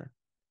Future?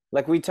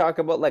 Like we talk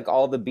about like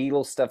all the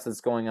Beatles stuff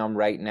that's going on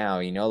right now,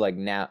 you know, like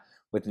now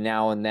with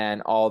Now and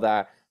Then, all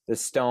that, the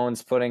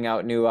Stones putting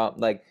out new up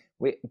like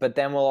but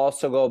then we'll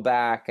also go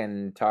back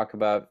and talk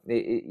about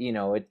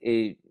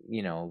we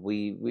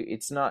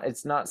it's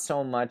not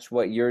so much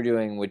what you're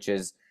doing, which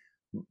is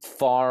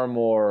far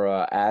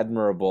more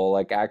admirable,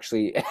 like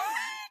actually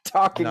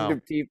talking to No,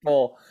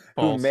 people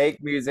who false.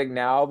 make music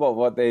now about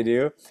what they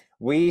do.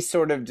 We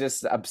sort of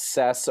just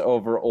obsess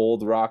over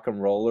old rock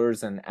and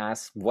rollers and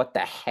ask what the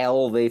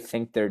hell they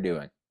think they're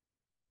doing.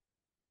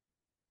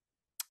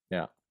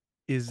 Yeah.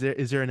 Is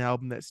there an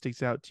album that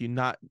sticks out to you?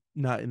 Not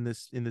in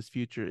this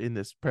future, in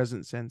this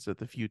present sense of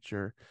the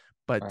future,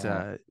 but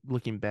Uh-huh.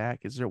 looking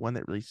back, is there one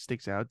that really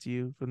sticks out to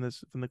you from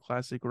the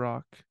classic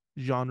rock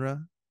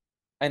genre?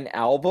 An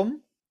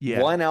album?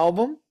 Yeah. One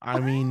album? I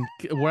mean,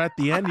 we're at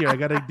the end here. I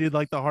gotta do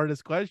like the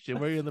hardest question.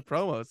 We're in the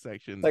promo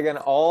section. Like an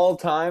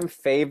all-time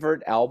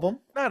favorite album?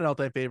 Not an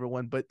all-time favorite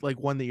one, but like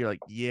one that you're like,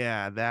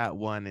 yeah, that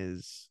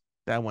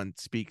one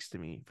speaks to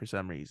me for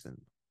some reason.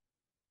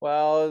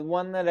 Well,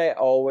 one that I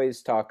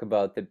always talk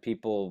about that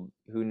people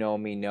who know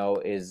me know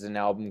is an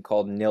album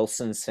called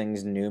Nilsson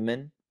Sings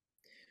Newman,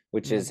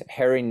 which Mm, is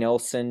Harry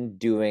Nilsson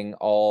doing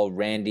all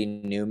Randy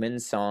Newman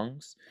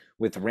songs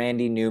with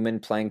Randy Newman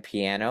playing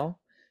piano.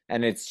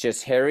 And it's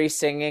just Harry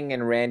singing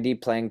and Randy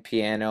playing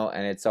piano,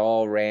 and it's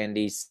all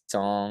Randy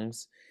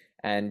songs.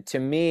 And to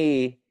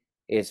me,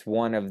 it's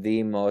one of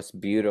the most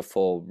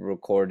beautiful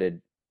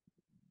recorded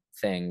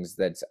things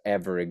that's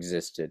ever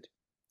existed.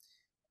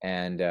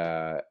 And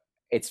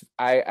it's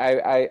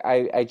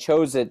I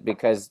chose it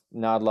because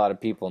not a lot of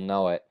people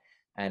know it,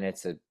 and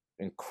it's an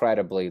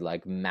incredibly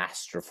like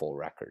masterful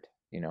record,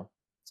 you know.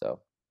 So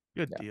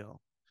good yeah,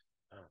 deal.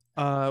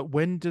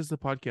 When does the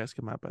podcast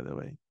come out, by the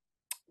way?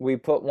 we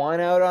put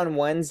one out on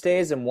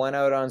Wednesdays and one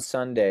out on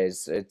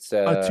Sundays. It's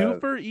A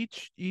twofer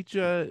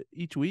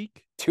each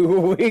week? 2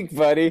 a week,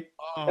 buddy.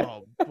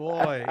 Oh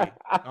boy.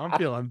 I'm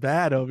feeling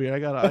bad over here. I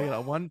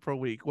got one per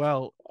week.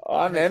 Well,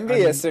 I'm Heck, I mean,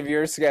 envious of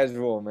your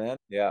schedule, man.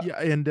 Yeah. yeah.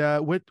 And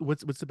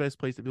what's the best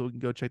place that people can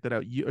go check that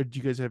out? You or do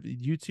you guys have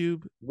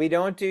YouTube, We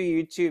don't do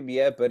YouTube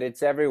yet, but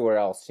it's everywhere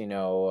else,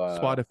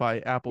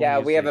 Spotify, Apple Yeah,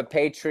 we have Music? a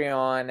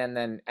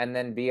Patreon, and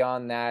then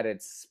beyond that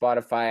it's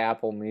Spotify,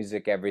 Apple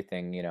Music,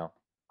 everything,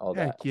 all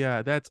that. Heck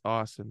yeah, that's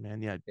awesome,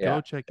 man. Yeah, go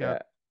Yeah, check out yeah.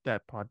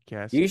 that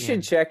podcast, You should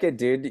and check it,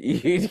 dude.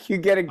 You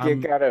get a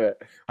kick I'm out of it.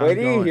 Wait I'm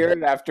till you hear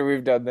going. it after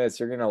we've done this.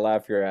 You're gonna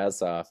laugh your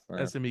ass off, man.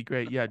 That's gonna be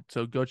great. Yeah,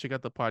 so go check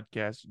out the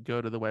podcast.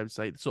 Go to the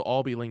website. So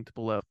all be linked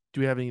below.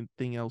 Do we have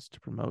anything else to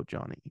promote,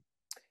 Johnny?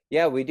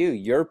 Yeah, we do.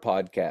 Your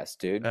podcast,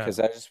 dude, Oh, because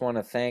I just want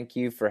to thank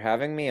you for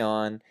having me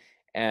on.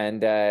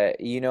 And,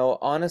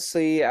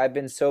 honestly, I've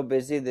been so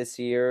busy this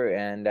year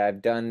and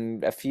I've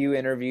done a few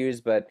interviews,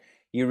 but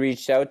you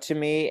reached out to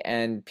me,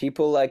 and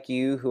people like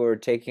you who are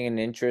taking an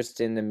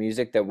interest in the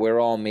music that we're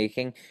all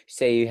making.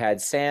 Say you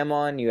had Sam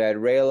on, you had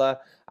Rayla.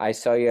 I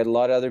saw you had a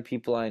lot of other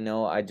people I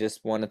know. I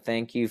just want to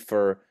thank you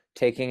for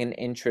taking an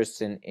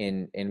interest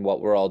in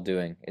what we're all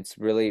doing. It's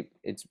really,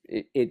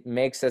 it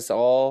makes us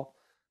all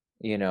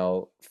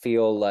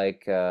feel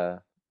like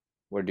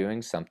we're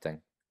doing something,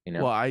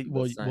 That's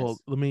well, nice.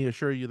 let me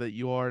assure you that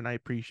you are, and I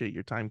appreciate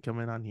your time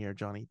coming on here,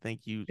 Johnny.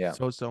 Thank you Yeah.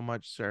 so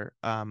much, sir.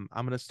 I'm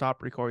gonna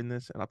stop recording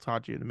this, and I'll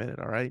talk to you in a minute.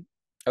 All right?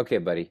 Okay,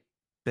 buddy.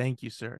 Thank you, sir.